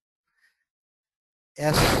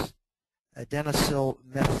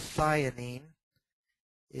S-adenosylmethionine,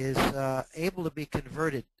 is able to be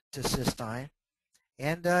converted to cysteine,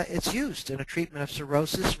 and it's used in a treatment of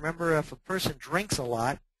cirrhosis. Remember, if a person drinks a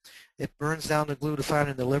lot, it burns down the glutathione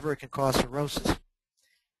in the liver. It can cause cirrhosis.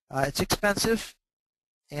 It's expensive,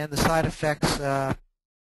 and the side effects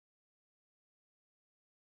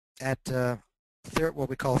at what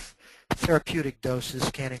we call therapeutic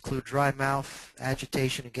doses can include dry mouth,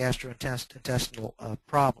 agitation, and gastrointestinal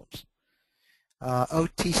problems.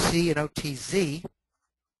 OTC and OTZ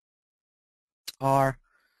are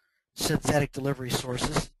synthetic delivery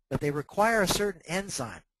sources, but they require a certain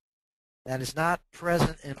enzyme that is not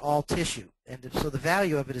present in all tissue, and so the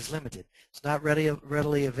value of it is limited. It's not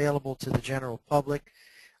readily available to the general public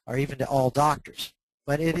or even to all doctors,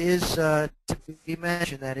 but it is to be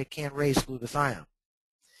mentioned that it can raise glutathione.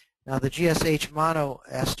 Now, the GSH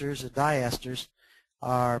monoesters and diesters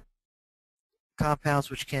are compounds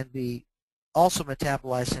which can be also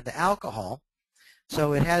metabolized into alcohol,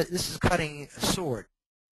 so this is cutting a sword.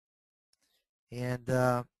 And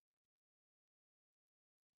the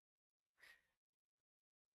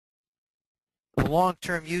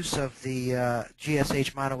long-term use of the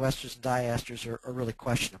GSH monoesters and diesters are really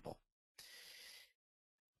questionable.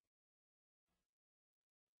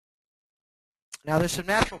 Now, there's some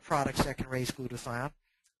natural products that can raise glutathione.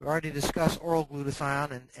 We already discussed oral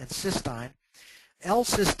glutathione and cysteine.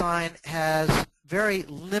 L-cysteine has very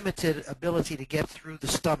limited ability to get through the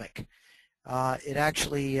stomach. It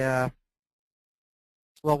actually, well,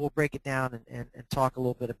 we'll break it down and talk a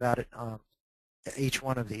little bit about it, each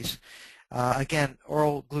one of these. Again,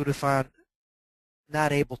 oral glutathione,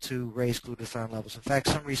 not able to raise glutathione levels. In fact,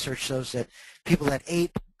 some research shows that people that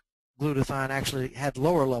ate glutathione actually had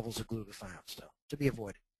lower levels of glutathione, so to be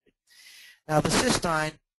avoided. Now, the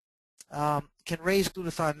cysteine can raise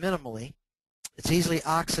glutathione minimally. It's easily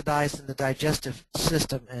oxidized in the digestive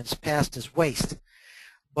system and it's passed as waste.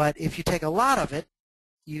 But if you take a lot of it,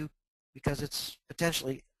 because it's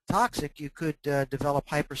potentially toxic, you could develop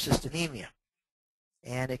hypercystinemia.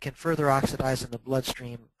 And it can further oxidize in the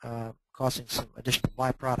bloodstream, causing some additional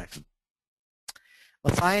byproducts.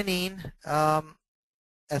 Methionine,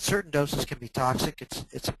 at certain doses, can be toxic.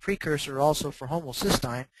 It's a precursor also for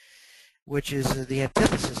homocysteine, which is the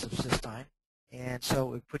antithesis of cysteine, and so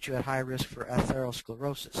it would put you at high risk for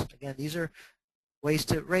atherosclerosis. Again, these are ways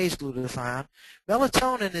to raise glutathione.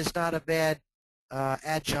 Melatonin is not a bad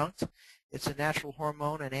adjunct. It's a natural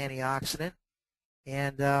hormone and antioxidant,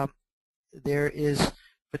 and there is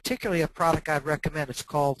particularly a product I'd recommend. It's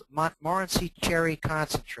called Montmorency Cherry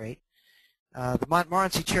Concentrate. The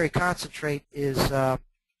Montmorency Cherry Concentrate is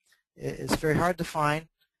very hard to find,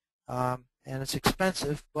 and it's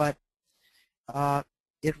expensive, but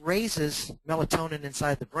it raises melatonin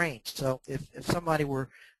inside the brain. So if somebody were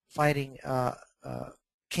fighting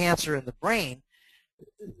cancer in the brain,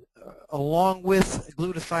 along with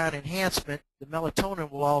glutathione enhancement, the melatonin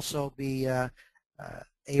will also be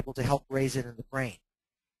able to help raise it in the brain.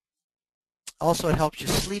 Also, it helps you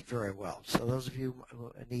sleep very well. So those of you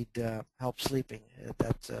who need help sleeping,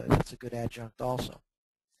 that's a good adjunct also.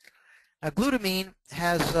 Now, glutamine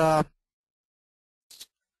has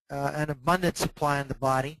an abundant supply in the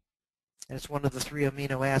body, and it's one of the 3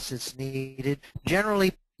 amino acids needed.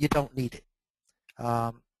 Generally, you don't need it.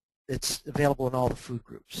 It's available in all the food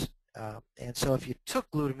groups. And so if you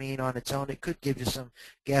took glutamine on its own, it could give you some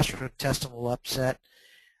gastrointestinal upset.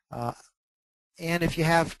 And if you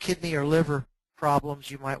have kidney or liver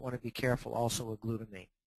problems, you might want to be careful also with glutamine.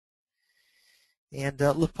 And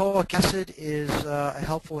lipoic acid is a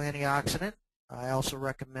helpful antioxidant. I also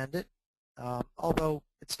recommend it, although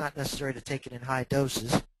it's not necessary to take it in high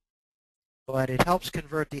doses. But it helps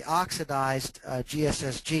convert the oxidized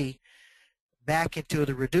GSSG back into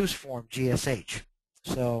the reduced form GSH.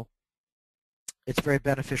 So it's very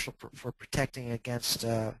beneficial for protecting against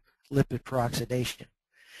lipid peroxidation.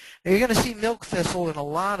 Now, you're going to see milk thistle in a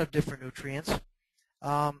lot of different nutrients.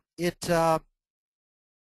 It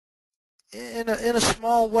in a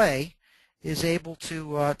small way, is able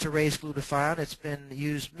to raise glutathione. It's been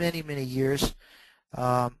used many, many years.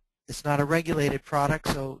 It's not a regulated product,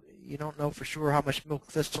 so you don't know for sure how much milk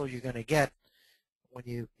thistle you're going to get when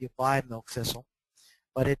you buy milk thistle.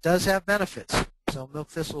 But it does have benefits, so milk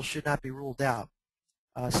thistle should not be ruled out.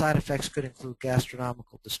 Side effects could include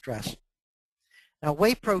gastronomical distress. Now,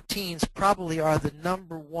 whey proteins probably are the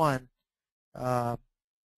 #1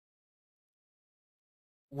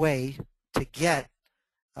 way to get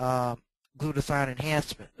glutathione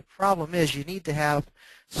enhancement. The problem is you need to have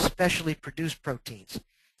specially produced proteins.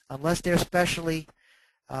 Unless they're specially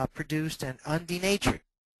produced and undenatured,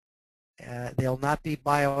 they'll not be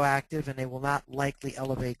bioactive and they will not likely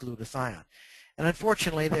elevate glutathione. And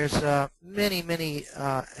unfortunately, there's many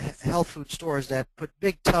health food stores that put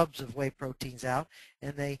big tubs of whey proteins out,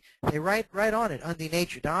 and they write right on it,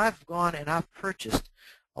 undenatured. Now, I've gone and I've purchased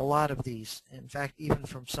a lot of these, in fact, even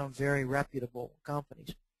from some very reputable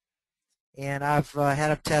companies. And I've had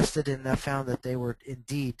them tested, and I found that they were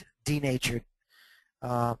indeed denatured,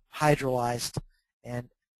 hydrolyzed, and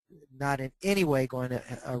not in any way going to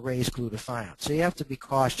raise glutathione. So you have to be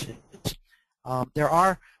cautious. There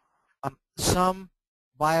are some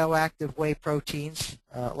bioactive whey proteins,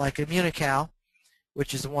 like Immunical,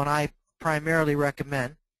 which is the one I primarily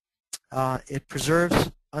recommend. It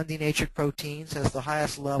preserves undenatured proteins, has the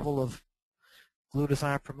highest level of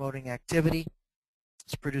glutathione-promoting activity.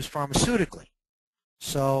 It's produced pharmaceutically.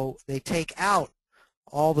 So they take out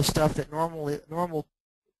all the stuff that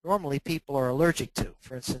normally people are allergic to.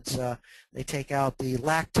 For instance, they take out the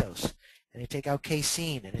lactose, and they take out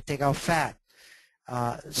casein, and they take out fat.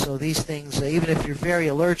 So these things, even if you're very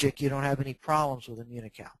allergic, you don't have any problems with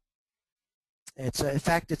Immunical. In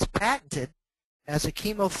fact, it's patented as a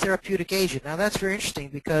chemotherapeutic agent. Now that's very interesting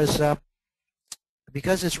because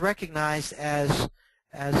it's recognized as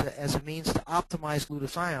a means to optimize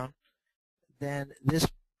glutathione. Then this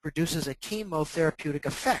produces a chemotherapeutic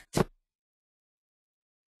effect.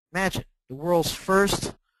 Imagine the world's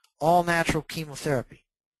first all-natural chemotherapy,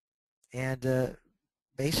 and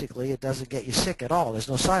basically it doesn't get you sick at all. There's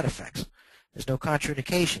no side effects. There's no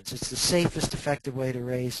contraindications. It's the safest, effective way to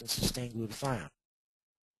raise and sustain glutathione.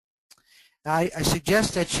 Now, I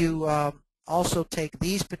suggest that you also take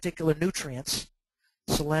these particular nutrients: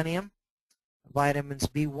 selenium, vitamins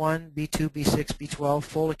B1, B2, B6, B12,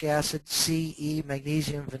 folic acid, C, E,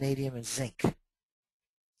 magnesium, vanadium, and zinc.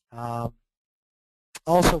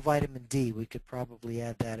 Also vitamin D, we could probably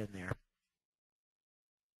add that in there.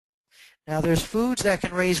 Now there's foods that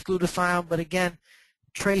can raise glutathione, but again,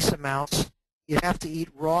 trace amounts. You'd have to eat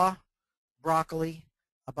raw broccoli,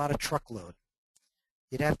 about a truckload.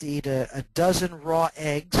 You'd have to eat a dozen raw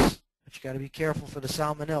eggs, but you got to be careful for the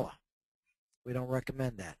salmonella. We don't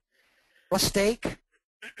recommend that. Raw steak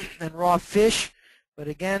and raw fish, but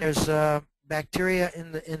again, there's bacteria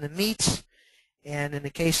in the meats, and in the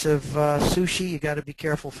case of sushi, you got to be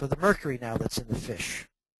careful for the mercury now that's in the fish.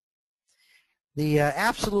 The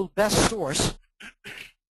absolute best source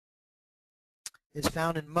is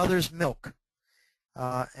found in mother's milk,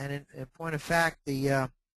 and in point of fact, the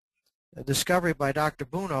discovery by Dr.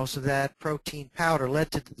 Bunos of that protein powder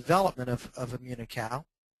led to the development of Immunical,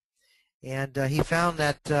 and he found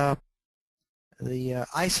that the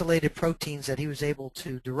isolated proteins that he was able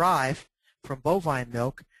to derive from bovine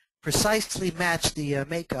milk precisely matched the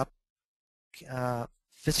makeup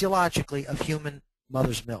physiologically of human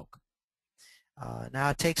mother's milk. Now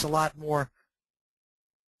it takes a lot more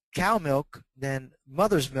cow milk than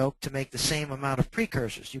mother's milk to make the same amount of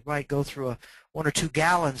precursors. You might go through 1 or 2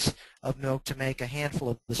 gallons of milk to make a handful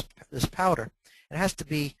of this powder. It has to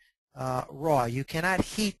be raw. You cannot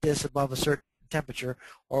heat this above a certain temperature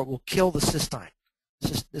or it will kill the cystine.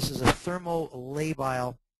 This is a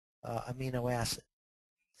thermolabile amino acid.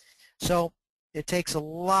 So it takes a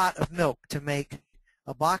lot of milk to make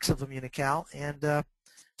a box of Immunical, and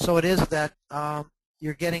so it is that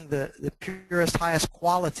you're getting the purest, highest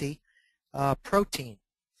quality protein.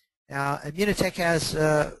 Now, Immunitech has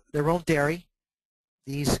their own dairy.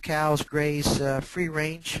 These cows graze free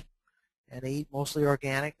range, and they eat mostly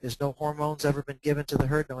organic. There's no hormones ever been given to the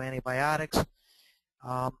herd, no antibiotics.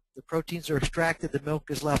 The proteins are extracted, the milk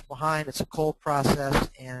is left behind. It's a cold process,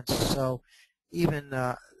 and so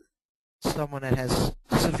even someone that has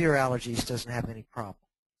severe allergies doesn't have any problem.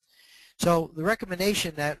 So the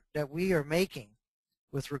recommendation that we are making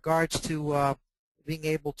with regards to being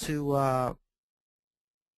able to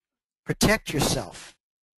protect yourself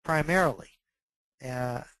primarily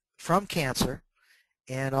from cancer,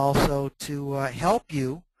 and also to help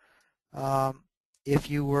you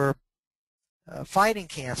if you were fighting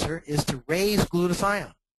cancer, is to raise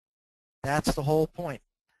glutathione. That's the whole point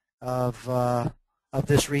of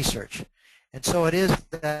this research. And so it is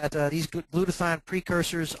that these glutathione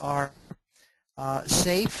precursors are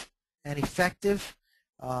safe and effective.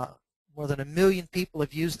 More than 1 million people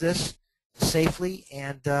have used this safely,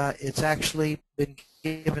 and it's actually been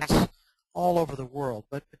given all over the world,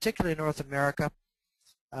 but particularly in North America.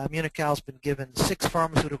 Immunocal has been given 6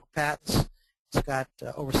 pharmaceutical patents. It's got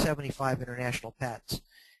over 75 international patents.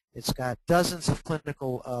 It's got dozens of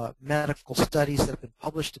clinical medical studies that have been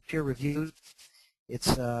published and peer-reviewed.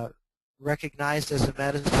 It's recognized as a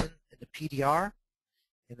medicine in the PDR,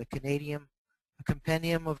 in the Canadian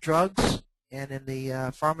Compendium of Drugs, and in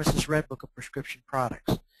the Pharmacist's Red Book of Prescription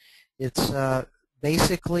Products. It's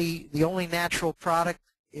basically the only natural product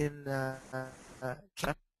in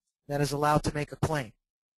China that is allowed to make a claim,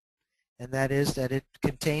 and that is that it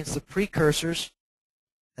contains the precursors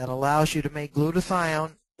that allows you to make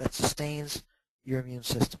glutathione that sustains your immune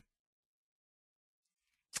system.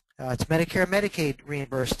 It's Medicare and Medicaid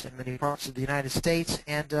reimbursed in many parts of the United States,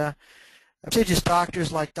 and prestigious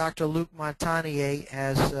doctors like Dr. Luc Montagnier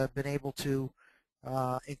has been able to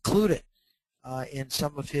include it in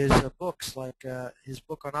some of his books, like his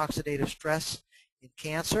book on oxidative stress in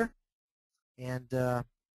cancer and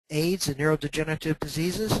AIDS and neurodegenerative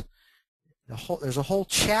diseases. There's a whole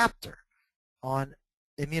chapter on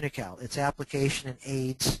Immunocal, its application in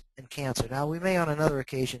AIDS and cancer. Now, we may on another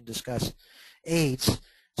occasion discuss AIDS.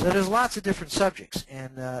 So there's lots of different subjects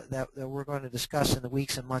and that we're going to discuss in the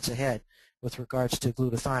weeks and months ahead with regards to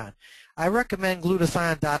glutathione. I recommend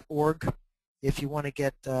glutathione.org if you want to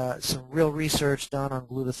get some real research done on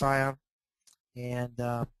glutathione, and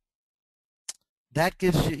that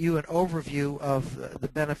gives you an overview of the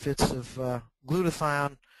benefits of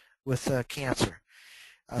glutathione with cancer.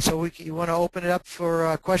 So you want to open it up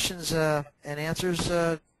for questions and answers,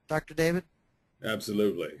 Dr. David?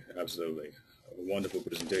 Absolutely, absolutely. A wonderful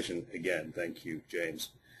presentation again. Thank you,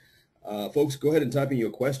 James. Folks, go ahead and type in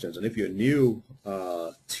your questions. And if you're new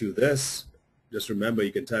to this, just remember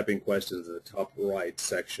you can type in questions in the top right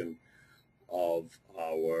section of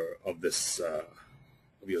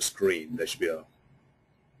your screen. There should be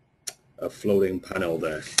a floating panel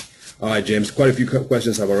there. All right, James, quite a few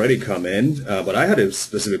questions have already come in, but I had a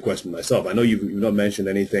specific question myself. I know you've not mentioned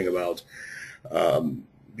anything about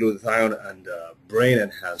glutathione and brain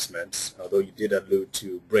enhancements, although you did allude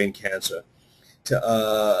to brain cancer.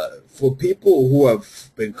 For people who have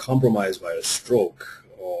been compromised by a stroke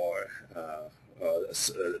or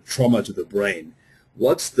trauma to the brain,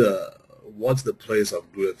 what's the place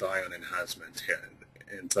of glutathione enhancement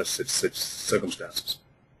in such circumstances?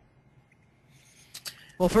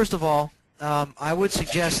 Well, first of all, I would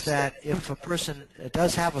suggest that if a person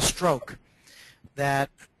does have a stroke,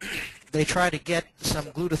 that they try to get some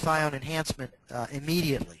glutathione enhancement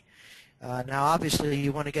immediately. Now, obviously,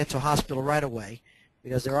 you want to get to a hospital right away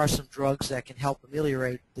because there are some drugs that can help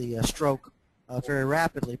ameliorate the stroke very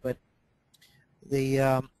rapidly. But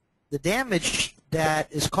the damage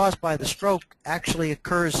that is caused by the stroke actually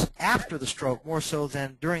occurs after the stroke, more so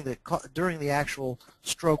than during the actual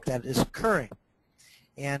stroke that is occurring.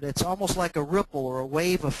 And it's almost like a ripple or a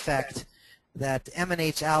wave effect that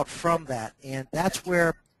emanates out from that. And that's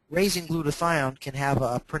where raising glutathione can have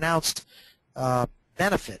a pronounced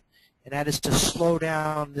benefit, and that is to slow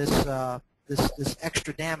down this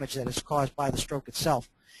extra damage that is caused by the stroke itself.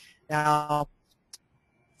 Now,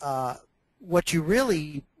 what you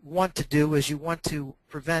really want to do is you want to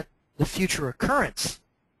prevent the future occurrence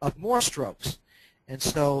of more strokes. And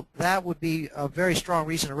so that would be a very strong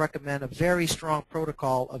reason to recommend a very strong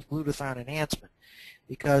protocol of glutathione enhancement,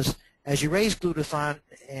 because as you raise glutathione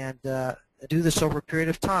and do this over a period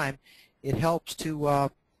of time, it helps to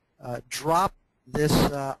drop this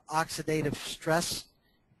oxidative stress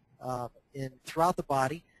throughout the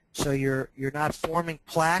body, so you're not forming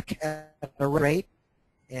plaque at a rate,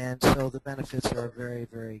 and so the benefits are very,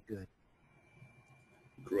 very good.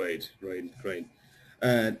 Great, great, great.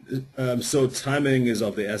 And so timing is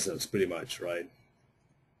of the essence, pretty much, right?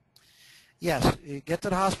 Yes, you get to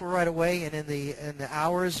the hospital right away, and in the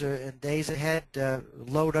hours or in days ahead,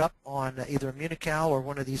 load up on either Immunocal or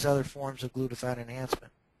one of these other forms of glutathione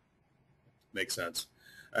enhancement. Makes sense.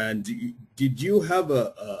 And did you have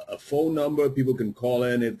a phone number people can call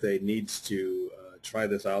in if they need to try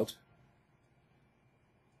this out?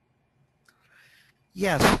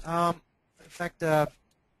 Yes. In fact,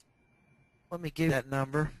 let me give you that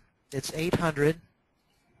number. It's 800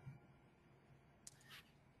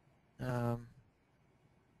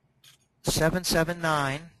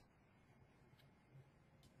 779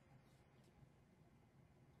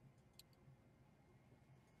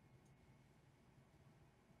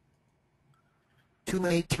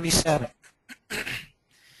 2837. So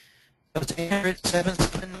it's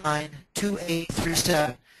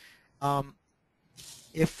 800-779-2837.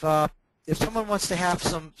 If someone wants to have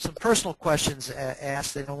some personal questions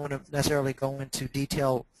asked, they don't want to necessarily go into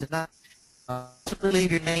detail tonight. Simply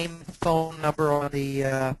leave your name, phone number on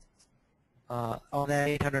the on that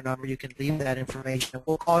 800 number. You can leave that information, and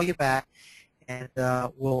we'll call you back, and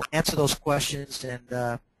we'll answer those questions and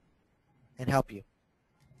help you.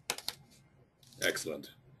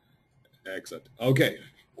 Excellent. Excellent. Okay.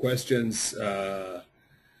 Questions.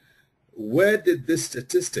 Where did this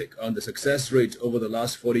statistic on the success rate over the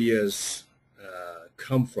last 40 years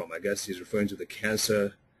come from? I guess he's referring to the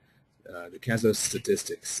cancer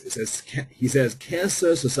statistics. He says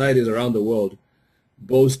cancer societies around the world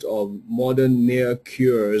boast of modern near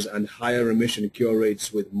cures and higher remission cure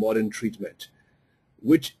rates with modern treatment.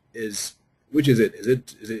 Which is it?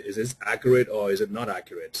 Is this accurate or is it not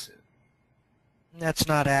accurate? That's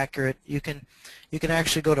not accurate. You can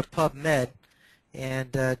actually go to PubMed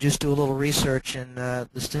and just do a little research, and the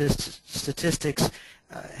statistics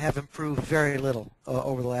have improved very little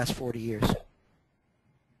over the last 40 years.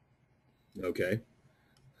 Okay.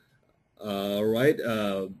 All right.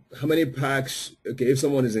 How many packs? Okay, if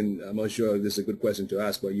someone is in, I'm not sure if this is a good question to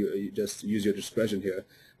ask, but you just use your discretion here.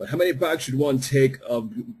 But how many packs should one take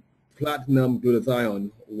of platinum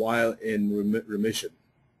glutathione while in remission?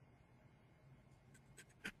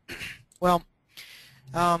 Well,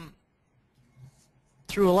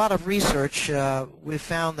 through a lot of research, we've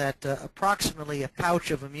found that approximately a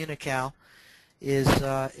pouch of Immunical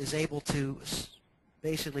is able to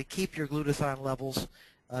basically keep your glutathione levels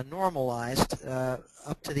normalized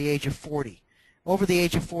up to the age of 40. Over the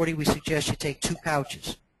age of 40, we suggest you take 2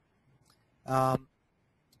 pouches.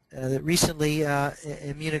 Recently,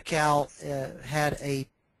 Immunical had an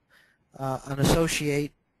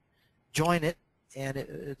associate join it, and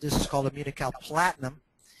this is called Immunical Platinum,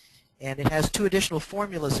 and it has 2 additional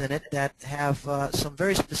formulas in it that have some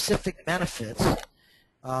very specific benefits,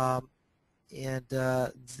 and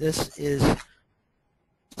this is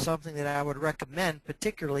something that I would recommend,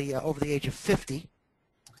 particularly over the age of 50.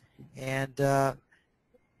 And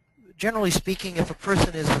generally speaking, if a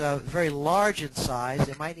person is very large in size,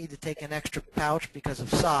 they might need to take an extra pouch because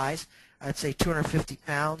of size. I'd say 250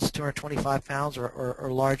 pounds, 225 pounds or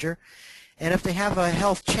larger. And if they have a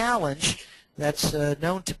health challenge that's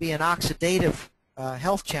known to be an oxidative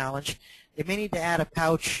health challenge, they may need to add a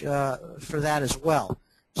pouch for that as well.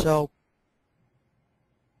 So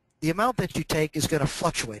the amount that you take is going to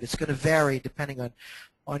fluctuate. It's going to vary depending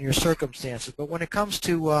on your circumstances. But when it comes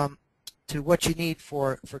to what you need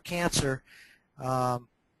for cancer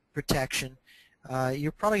protection,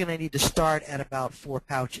 you're probably going to need to start at about 4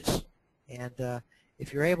 pouches. And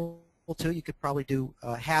if you're able to, you could probably do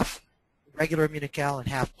half regular Immunical and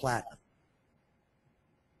half platinum.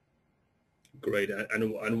 Great.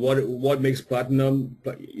 And what makes platinum?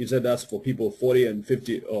 You said that's for people 40 and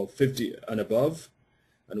 50 or 50 and above.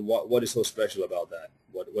 And what is so special about that?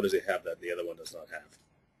 What does it have that the other one does not have?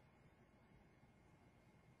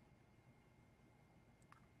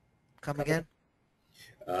 Come again?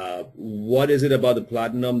 What is it about the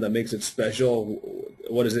platinum that makes it special?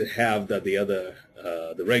 What does it have that the other,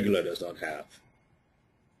 the regular does not have?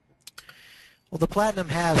 Well, the platinum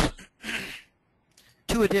has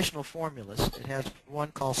 2 additional formulas. It has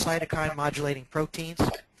one called cytokine modulating proteins,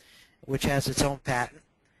 which has its own patent,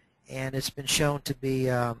 and it's been shown to be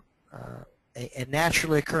a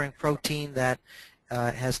naturally occurring protein that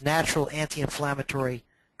has natural anti-inflammatory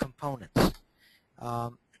components.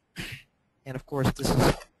 And of course, this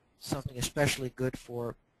is something especially good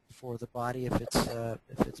for the body if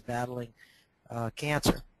it's battling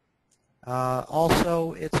cancer.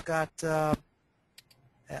 Also, it's got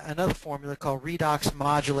another formula called redox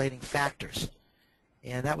modulating factors,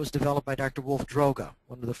 and that was developed by Dr. Wolf Droga,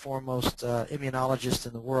 one of the foremost immunologists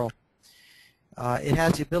in the world. It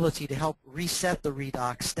has the ability to help reset the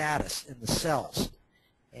redox status in the cells,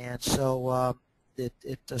 and so it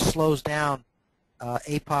slows down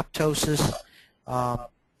apoptosis.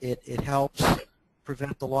 It helps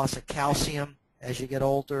prevent the loss of calcium as you get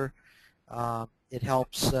older. It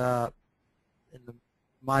helps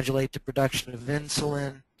modulate the production of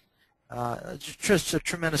insulin. Just a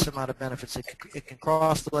tremendous amount of benefits. It can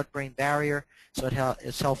cross the blood-brain barrier, so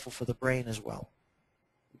it's helpful for the brain as well.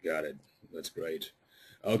 Got it. That's great.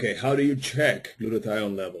 Okay, how do you check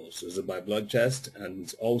glutathione levels? Is it by blood test?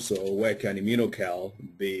 And also, where can Immunical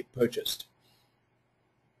be purchased?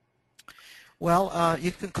 Well,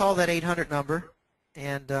 you can call that 800 number,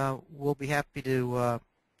 and we'll be happy to.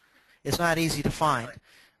 It's not easy to find,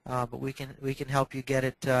 but we can help you get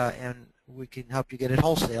it, and we can help you get it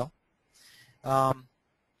wholesale.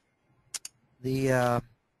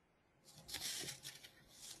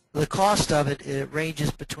 The cost of it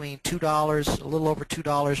ranges between $2, a little over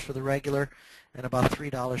 $2 for the regular, and about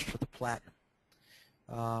 $3 for the platinum.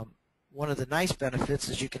 One of the nice benefits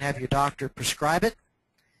is you can have your doctor prescribe it,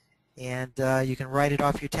 and you can write it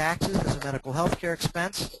off your taxes as a medical health care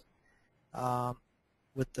expense.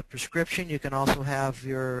 With the prescription, you can also have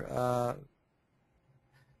your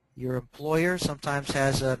employer sometimes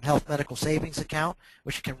has a health medical savings account,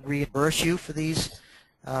 which can reimburse you for these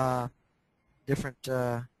different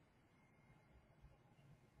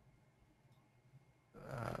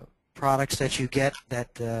products that you get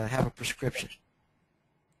that have a prescription.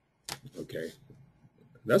 Okay.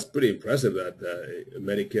 That's pretty impressive that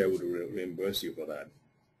Medicare would reimburse you for that.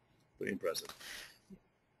 Pretty impressive.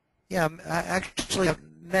 Yeah, actually,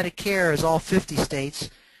 Medicare is all 50 states,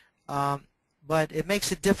 but it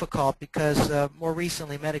makes it difficult because more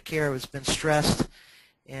recently Medicare has been stressed,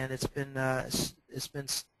 and it's been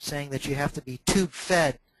saying that you have to be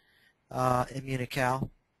tube-fed Immunocal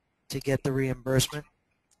to get the reimbursement.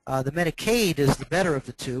 The Medicaid is the better of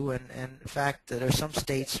the two, and in fact, there are some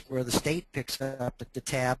states where the state picks up the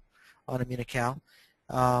tab on Immunocal.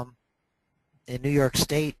 In New York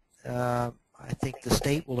State, I think the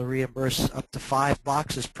state will reimburse up to 5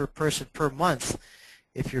 boxes per person per month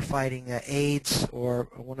if you're fighting AIDS or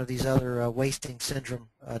one of these other wasting syndrome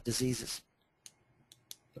diseases.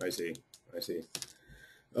 I see. I see.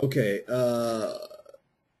 Okay.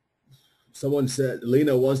 Someone said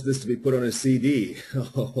Lena wants this to be put on a CD.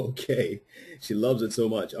 Okay. She loves it so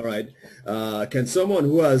much. All right. Can someone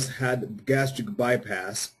who has had gastric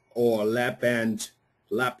bypass or lap band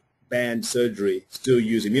surgery still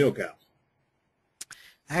use Immunocal?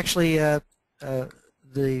 Actually, the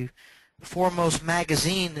foremost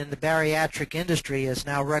magazine in the bariatric industry has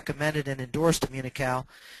now recommended and endorsed Immunocal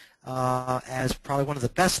as probably one of the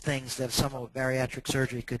best things that someone with bariatric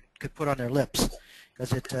surgery could put on their lips,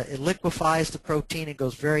 because it liquefies the protein and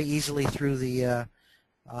goes very easily through the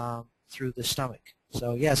stomach.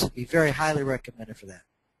 So yes, it'd be very highly recommended for that.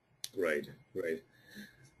 Right, right.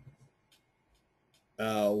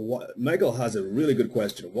 Michael has a really good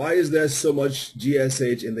question. Why is there so much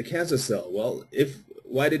GSH in the cancer cell? Well,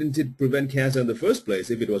 why didn't it prevent cancer in the first place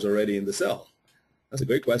if it was already in the cell? That's a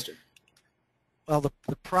great question. Well, the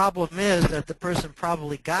problem is that the person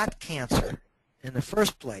probably got cancer in the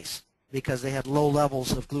first place because they had low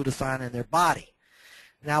levels of glutathione in their body.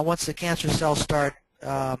 Now, once the cancer cells start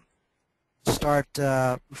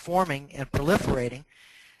forming and proliferating,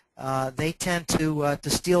 they tend to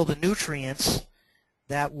steal the nutrients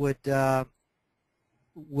that would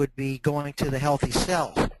be going to the healthy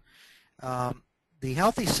cells. The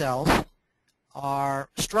healthy cells are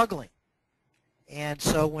struggling, and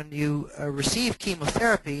so when you receive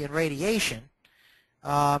chemotherapy and radiation,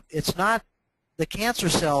 it's not the cancer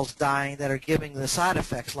cells dying that are giving the side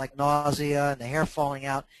effects like nausea and the hair falling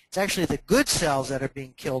out. It's actually the good cells that are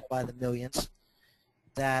being killed by the millions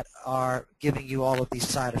that are giving you all of these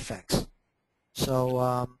side effects.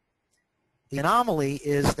 So the anomaly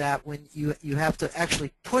is that when you have to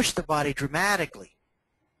actually push the body dramatically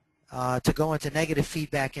to go into negative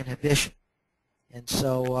feedback inhibition, and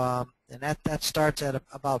so and that starts at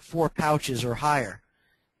about 4 pouches or higher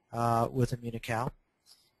with Immunocal.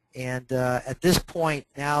 And at this point,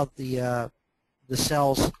 now the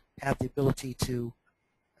cells have the ability to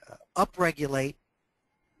upregulate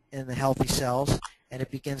in the healthy cells, and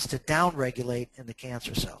it begins to downregulate in the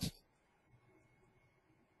cancer cells.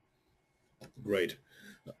 Great.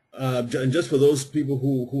 And just for those people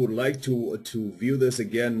who would like to view this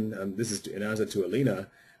again, and this is in answer to Alina,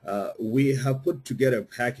 we have put together a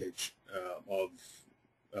package of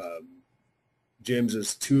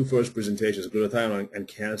James's 2 first presentations, glutathione and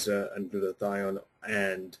cancer and glutathione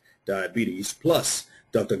and diabetes, plus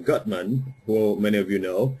Dr. Gutman, who many of you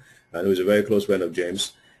know, and who's a very close friend of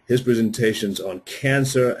James, his presentations on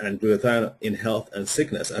cancer and glutathione in health and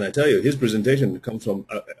sickness. And I tell you, his presentation comes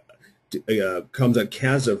at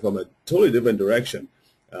cancer from a totally different direction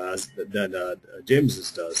than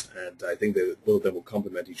James's does, and I think that both of them will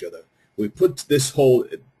complement each other. We put this all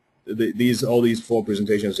these 4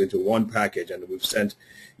 presentations into one package, and we've sent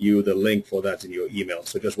you the link for that in your email.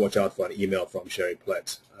 So just watch out for an email from Sherry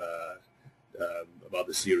Plett about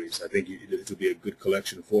the series. I think it will be a good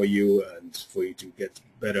collection for you and for you to get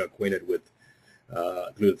better acquainted with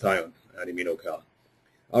glutathione and Immunocal.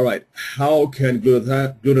 All right, how can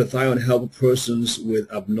glutathione help persons with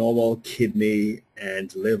abnormal kidney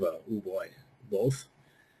and liver? Oh boy, both?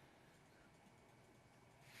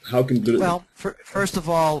 How can glutathione... Well, first of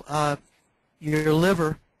all, your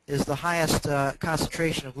liver is the highest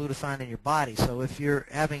concentration of glutathione in your body. So if you're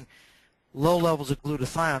having low levels of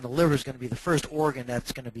glutathione, the liver is going to be the first organ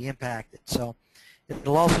that's going to be impacted. So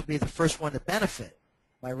it'll also be the first one to benefit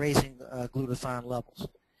by raising glutathione levels.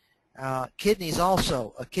 Kidneys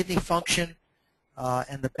also, kidney function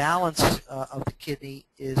and the balance of the kidney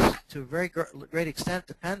is to a very great extent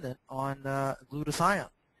dependent on glutathione.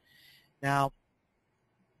 Now,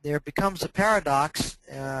 there becomes a paradox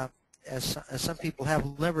as some people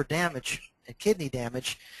have liver damage and kidney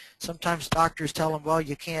damage. Sometimes doctors tell them, well,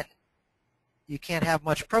 you can't have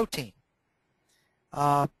much protein.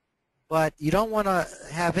 But you don't want to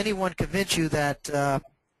have anyone convince you that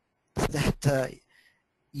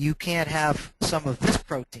you can't have some of this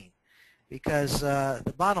protein, because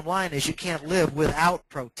the bottom line is you can't live without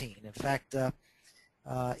protein. In fact,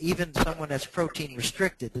 even someone that's protein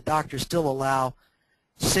restricted, the doctors still allow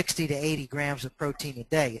 60 to 80 grams of protein a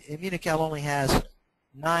day. Immunical only has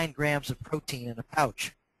 9 grams of protein in a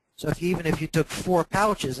pouch. So even if you took 4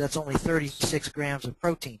 pouches, that's only 36 grams of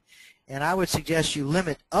protein. And I would suggest you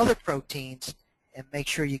limit other proteins and make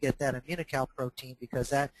sure you get that Immunical protein, because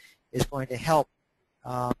that is going to help.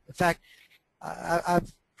 In fact,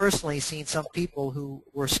 I've personally seen some people who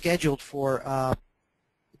were scheduled for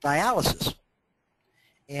dialysis,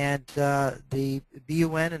 and the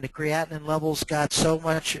BUN and the creatinine levels got so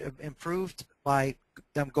much improved by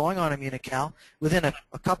them going on Immunical within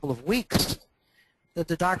a couple of weeks that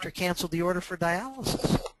the doctor canceled the order for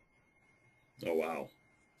dialysis. Oh, wow.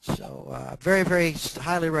 So very, very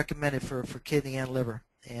highly recommended for kidney and liver.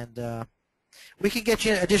 And we can get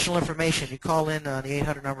you additional information. You call in on the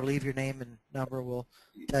 800 number, leave your name and number. We'll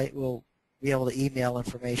be able to email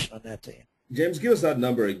information on that to you. James, give us that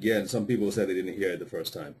number again. Some people said they didn't hear it the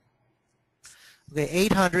first time. Okay,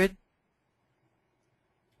 800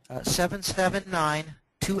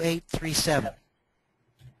 779-2837.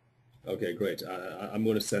 Okay, great. I'm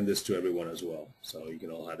going to send this to everyone as well, so you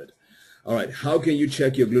can all have it. All right, how can you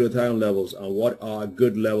check your glutathione levels, and what are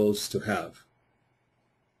good levels to have?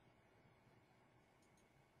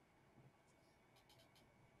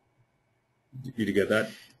 Did you get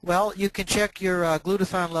that? Well, you can check your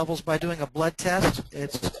glutathione levels by doing a blood test.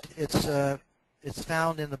 It's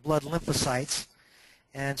found in the blood lymphocytes,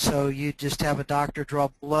 and so you just have a doctor draw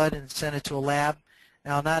blood and send it to a lab.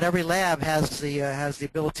 Now, not every lab has the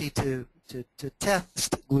ability to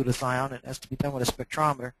test glutathione. It has to be done with a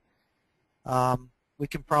spectrometer. We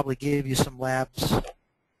can probably give you some labs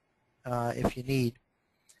if you need.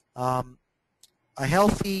 A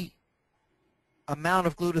healthy amount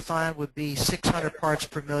of glutathione would be 600 parts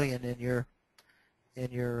per million in your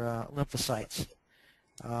lymphocytes.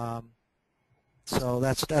 So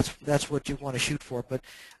that's what you want to shoot for. But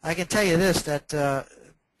I can tell you this, that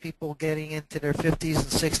people getting into their 50s and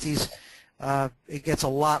 60s, it gets a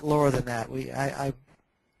lot lower than that. I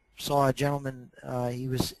saw a gentleman, he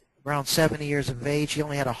was around 70 years of age. He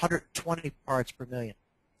only had 120 parts per million.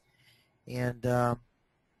 And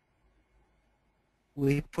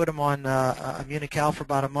we put him on Immunical for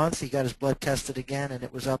about a month. He got his blood tested again, and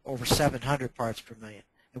it was up over 700 parts per million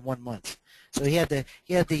in 1 month. So he had the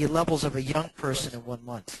levels of a young person in 1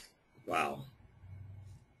 month. Wow.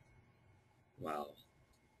 Wow.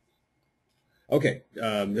 Okay,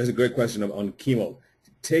 there's a great question on chemo.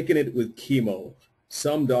 Taking it with chemo,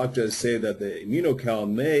 some doctors say that the Immunical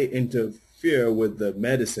may interfere with the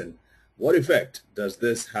medicine. What effect does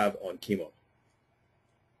this have on chemo?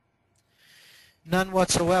 None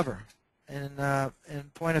whatsoever. And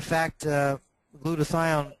in point of fact,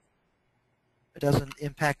 glutathione doesn't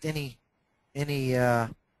impact any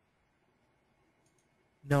known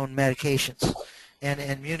medications. And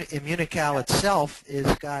Immunical itself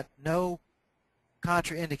has got no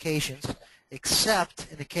contraindications, except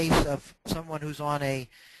in the case of someone who's on an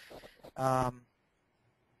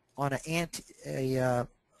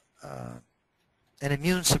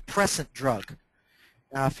immune suppressant drug.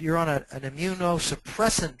 Now, if you're on an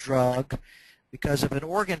immunosuppressant drug because of an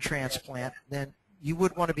organ transplant, then you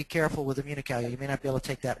would want to be careful with Immunical. You may not be able to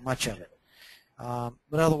take that much of it.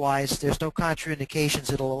 But otherwise, there's no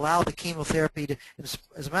contraindications. It'll allow the chemotherapy to, as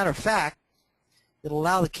a matter of fact, it'll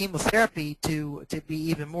allow the chemotherapy to be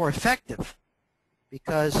even more effective,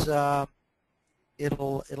 because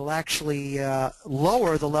it'll actually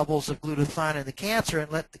lower the levels of glutathione in the cancer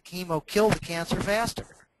and let the chemo kill the cancer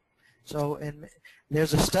faster. So,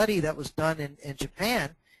 there's a study that was done in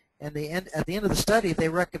Japan, and at the end of the study, they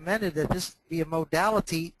recommended that this be a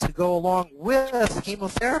modality to go along with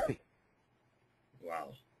chemotherapy.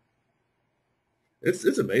 Wow.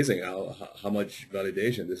 It's amazing how much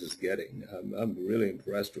validation this is getting. I'm really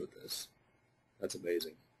impressed with this. That's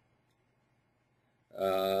amazing.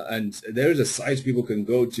 And there's a site people can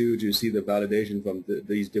go to see the validation from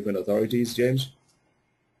these different authorities, James?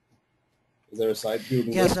 Is there a site people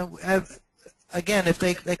can go Yes, to? again, if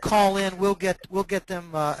they call in, we'll get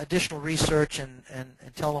them additional research and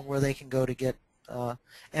tell them where they can go to get,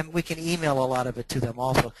 and we can email a lot of it to them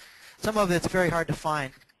also. Some of it's very hard to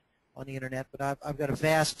find on the internet, but I've got a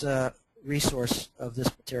vast resource of this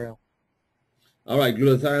material. All right,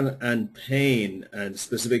 glutathione and pain, and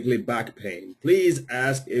specifically back pain. Please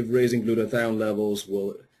ask if raising glutathione levels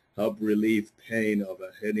will help relieve pain of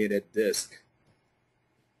a herniated disc.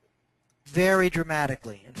 Very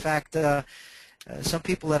dramatically. In fact, some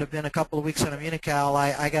people that have been a couple of weeks on Immunical,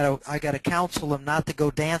 I got to counsel them not to go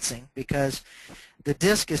dancing because the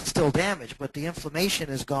disc is still damaged, but the inflammation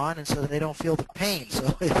is gone, and so they don't feel the pain.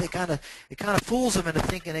 So it kind of fools them into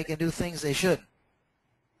thinking they can do things they shouldn't.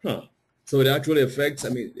 Huh. So it actually affects, I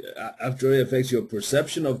mean, after it affects your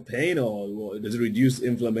perception of pain, or does it reduce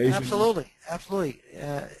inflammation? Absolutely, absolutely.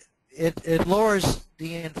 It lowers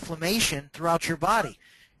the inflammation throughout your body.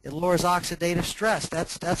 It lowers oxidative stress.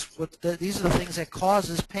 That's what these are the things that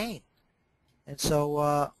causes pain. And so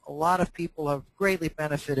a lot of people have greatly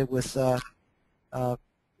benefited with the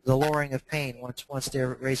lowering of pain once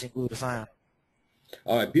they're raising glutathione.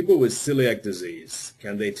 All right, people with celiac disease,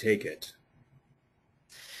 can they take it?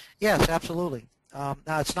 Yes, absolutely. Now,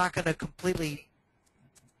 it's not going to completely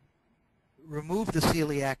remove the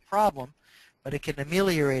celiac problem, but it can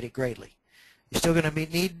ameliorate it greatly. You're still going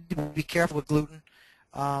to need to be careful with gluten.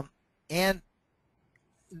 And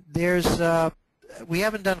there's we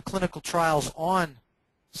haven't done clinical trials on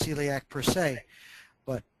celiac per se,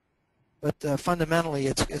 but fundamentally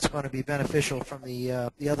it's going to be beneficial from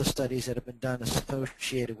the other studies that have been done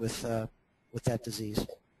associated with that disease.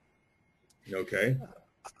 Okay.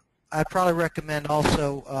 I'd probably recommend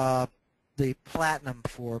also the platinum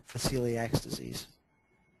for celiac disease.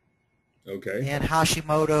 Okay. And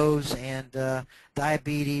Hashimoto's and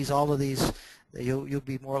diabetes, all of these, you'll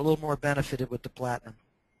be a little more benefited with the platinum.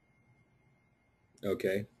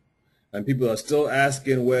 Okay. And people are still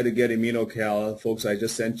asking where to get Immunocal. Folks, I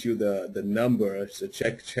just sent you the number, so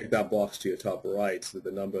check that box to your top right, so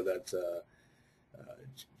the number that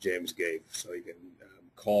James gave, so you can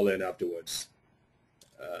call in afterwards.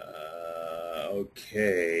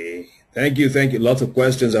 Okay. Thank you. Lots of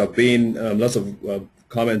questions have been, lots of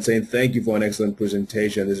comments saying thank you for an excellent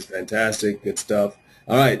presentation. This is fantastic. Good stuff.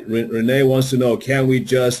 All right. Renee wants to know, can we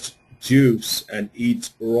just juice and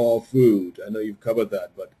eat raw food? I know you've covered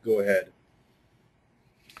that, but go ahead.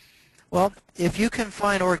 Well, if you can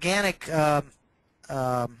find organic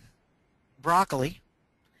broccoli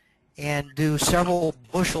and do several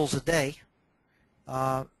bushels a day,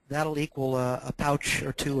 that'll equal a pouch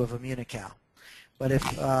or two of Immunical. But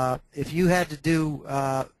if you had to do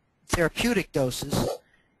therapeutic doses,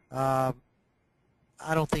 I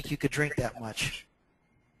don't think you could drink that much.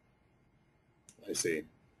 I see.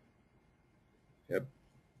 Yep.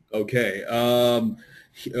 Okay.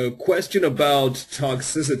 A question about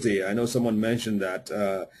toxicity. I know someone mentioned that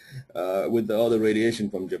with all the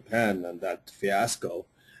radiation from Japan and that fiasco.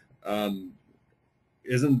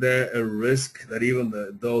 Isn't there a risk that even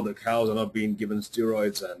though the cows are not being given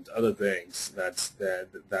steroids and other things, that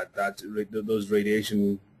those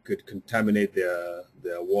radiation could contaminate their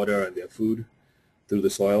water and their food through the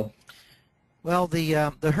soil? Well,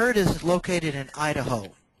 the herd is located in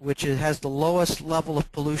Idaho, which has the lowest level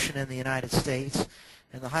of pollution in the United States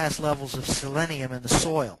and the highest levels of selenium in the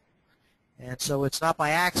soil. And so it's not by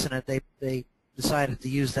accident they decided to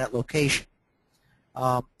use that location.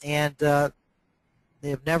 They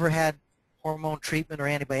have never had hormone treatment or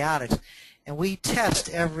antibiotics, and we test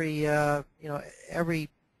every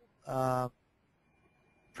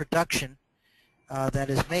production that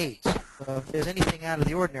is made. So if there's anything out of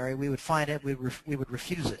the ordinary, we would find it. We would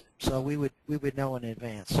refuse it. So we would know in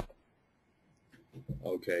advance.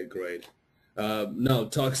 Okay, great. Now,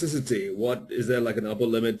 toxicity. What is there like an upper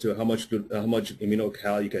limit to how much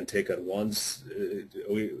Immunocal you can take at once?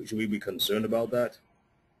 Should we be concerned about that?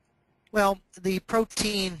 Well, the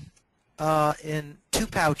protein in 2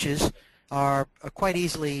 pouches are quite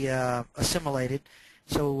easily assimilated.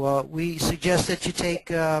 So we suggest that you take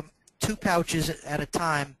 2 pouches at a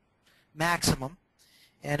time maximum.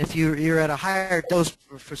 And if you're at a higher dose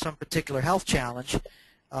for some particular health challenge,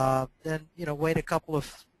 then wait a couple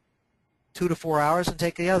of 2 to 4 hours and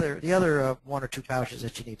take the other 1 or 2 pouches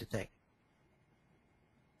that you need to take.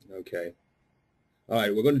 Okay. All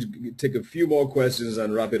right, we're going to take a few more questions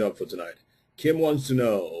and wrap it up for tonight. Kim wants to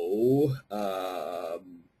know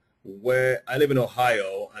where I live in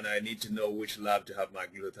Ohio, and I need to know which lab to have my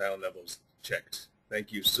glutathione levels checked.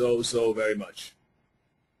 Thank you so very much.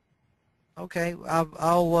 Okay,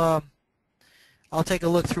 I'll take a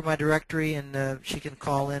look through my directory, and she can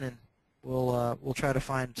call in, and we'll try to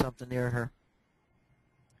find something near her.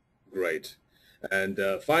 Great. And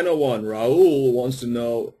final one, Raul wants to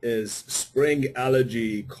know, is spring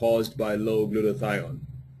allergy caused by low glutathione?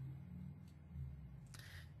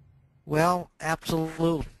 Well,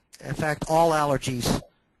 absolutely. In fact, all allergies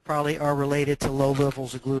probably are related to low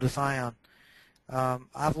levels of glutathione.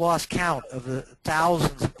 I've lost count of the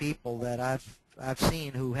thousands of people that I've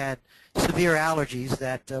seen who had severe allergies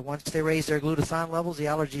that once they raised their glutathione levels, the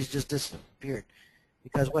allergies just disappeared.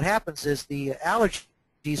 Because what happens is the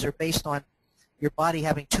allergies are based on your body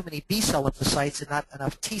having too many B cell lymphocytes and not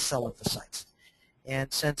enough T cell lymphocytes.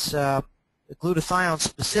 And since the glutathione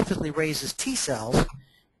specifically raises T cells,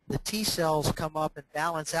 the T cells come up and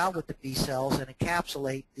balance out with the B cells and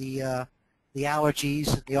encapsulate the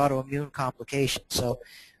allergies and the autoimmune complications. So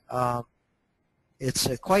it's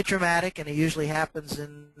quite dramatic, and it usually happens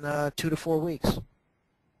in 2 to 4 weeks.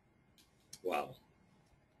 Wow.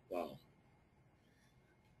 Wow.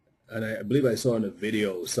 And I believe I saw in a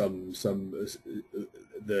video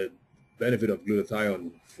the benefit of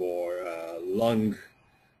glutathione for lung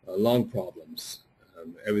problems.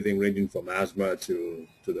 Everything ranging from asthma to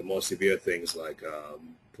the more severe things like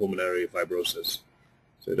pulmonary fibrosis.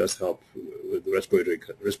 So it does help with the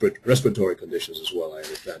respiratory conditions as well, I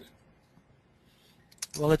understand.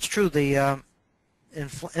 Well, it's true. The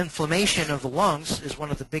inflammation of the lungs is one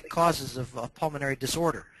of the big causes of pulmonary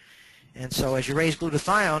disorder. And so as you raise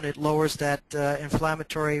glutathione, it lowers that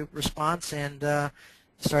inflammatory response and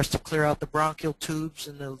starts to clear out the bronchial tubes,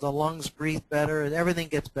 and the lungs breathe better, and everything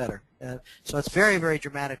gets better. So it's very, very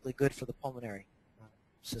dramatically good for the pulmonary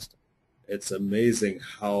system. It's amazing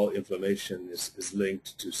how inflammation is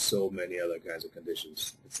linked to so many other kinds of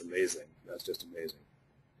conditions. It's amazing. That's just amazing.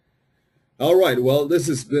 All right. Well, this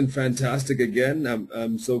has been fantastic again.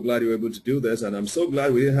 I'm so glad you were able to do this, and I'm so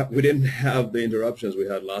glad we didn't have the interruptions we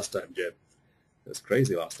had last time, Jim. It was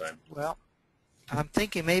crazy last time. Well, I'm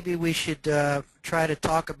thinking maybe we should try to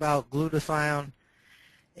talk about glutathione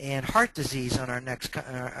and heart disease on our next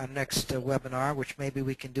webinar, which maybe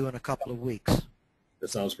we can do in a couple of weeks. That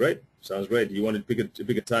sounds great. Sounds great. You want to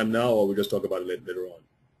pick a time now, or we'll just talk about it later on?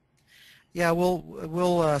 Yeah,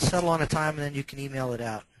 we'll settle on a time, and then you can email it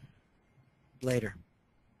out later.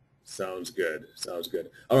 Sounds good. Sounds good.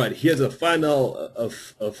 All right. Here's a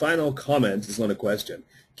final comment. It's not a question.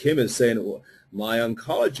 Kim is saying, my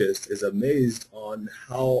oncologist is amazed on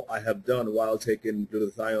how I have done while taking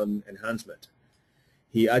glutathione enhancement.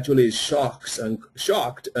 He actually is shocked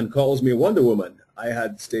and calls me Wonder Woman. I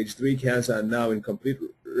had stage 3 cancer and now in complete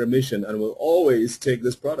remission and will always take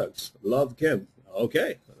this product. Love, Kim.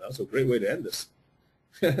 Okay, that's a great way to end this.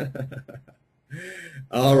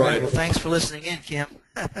 All right. Well, thanks for listening in, Kim.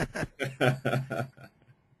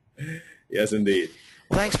 Yes, indeed.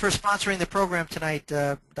 Well, thanks for sponsoring the program tonight,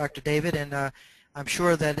 Dr. David, and I'm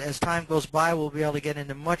sure that as time goes by, we'll be able to get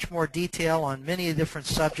into much more detail on many different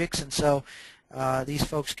subjects, and so these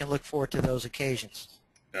folks can look forward to those occasions.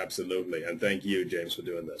 Absolutely, and thank you, James, for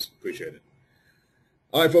doing this. Appreciate it.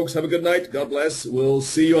 All right, folks, have a good night. God bless. We'll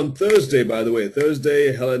see you on Thursday, by the way.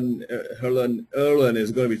 Thursday, Helen Erlen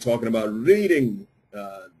is going to be talking about reading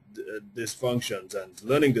dysfunctions and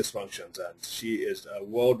learning dysfunctions, and she is a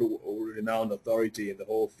world-renowned authority in the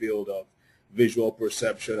whole field of visual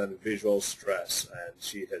perception and visual stress, and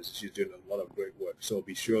she's doing a lot of great work. So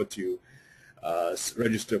be sure to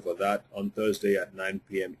register for that on Thursday at 9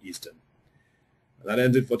 p.m. Eastern. And that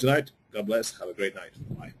ends it for tonight. God bless. Have a great night.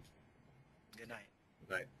 Bye.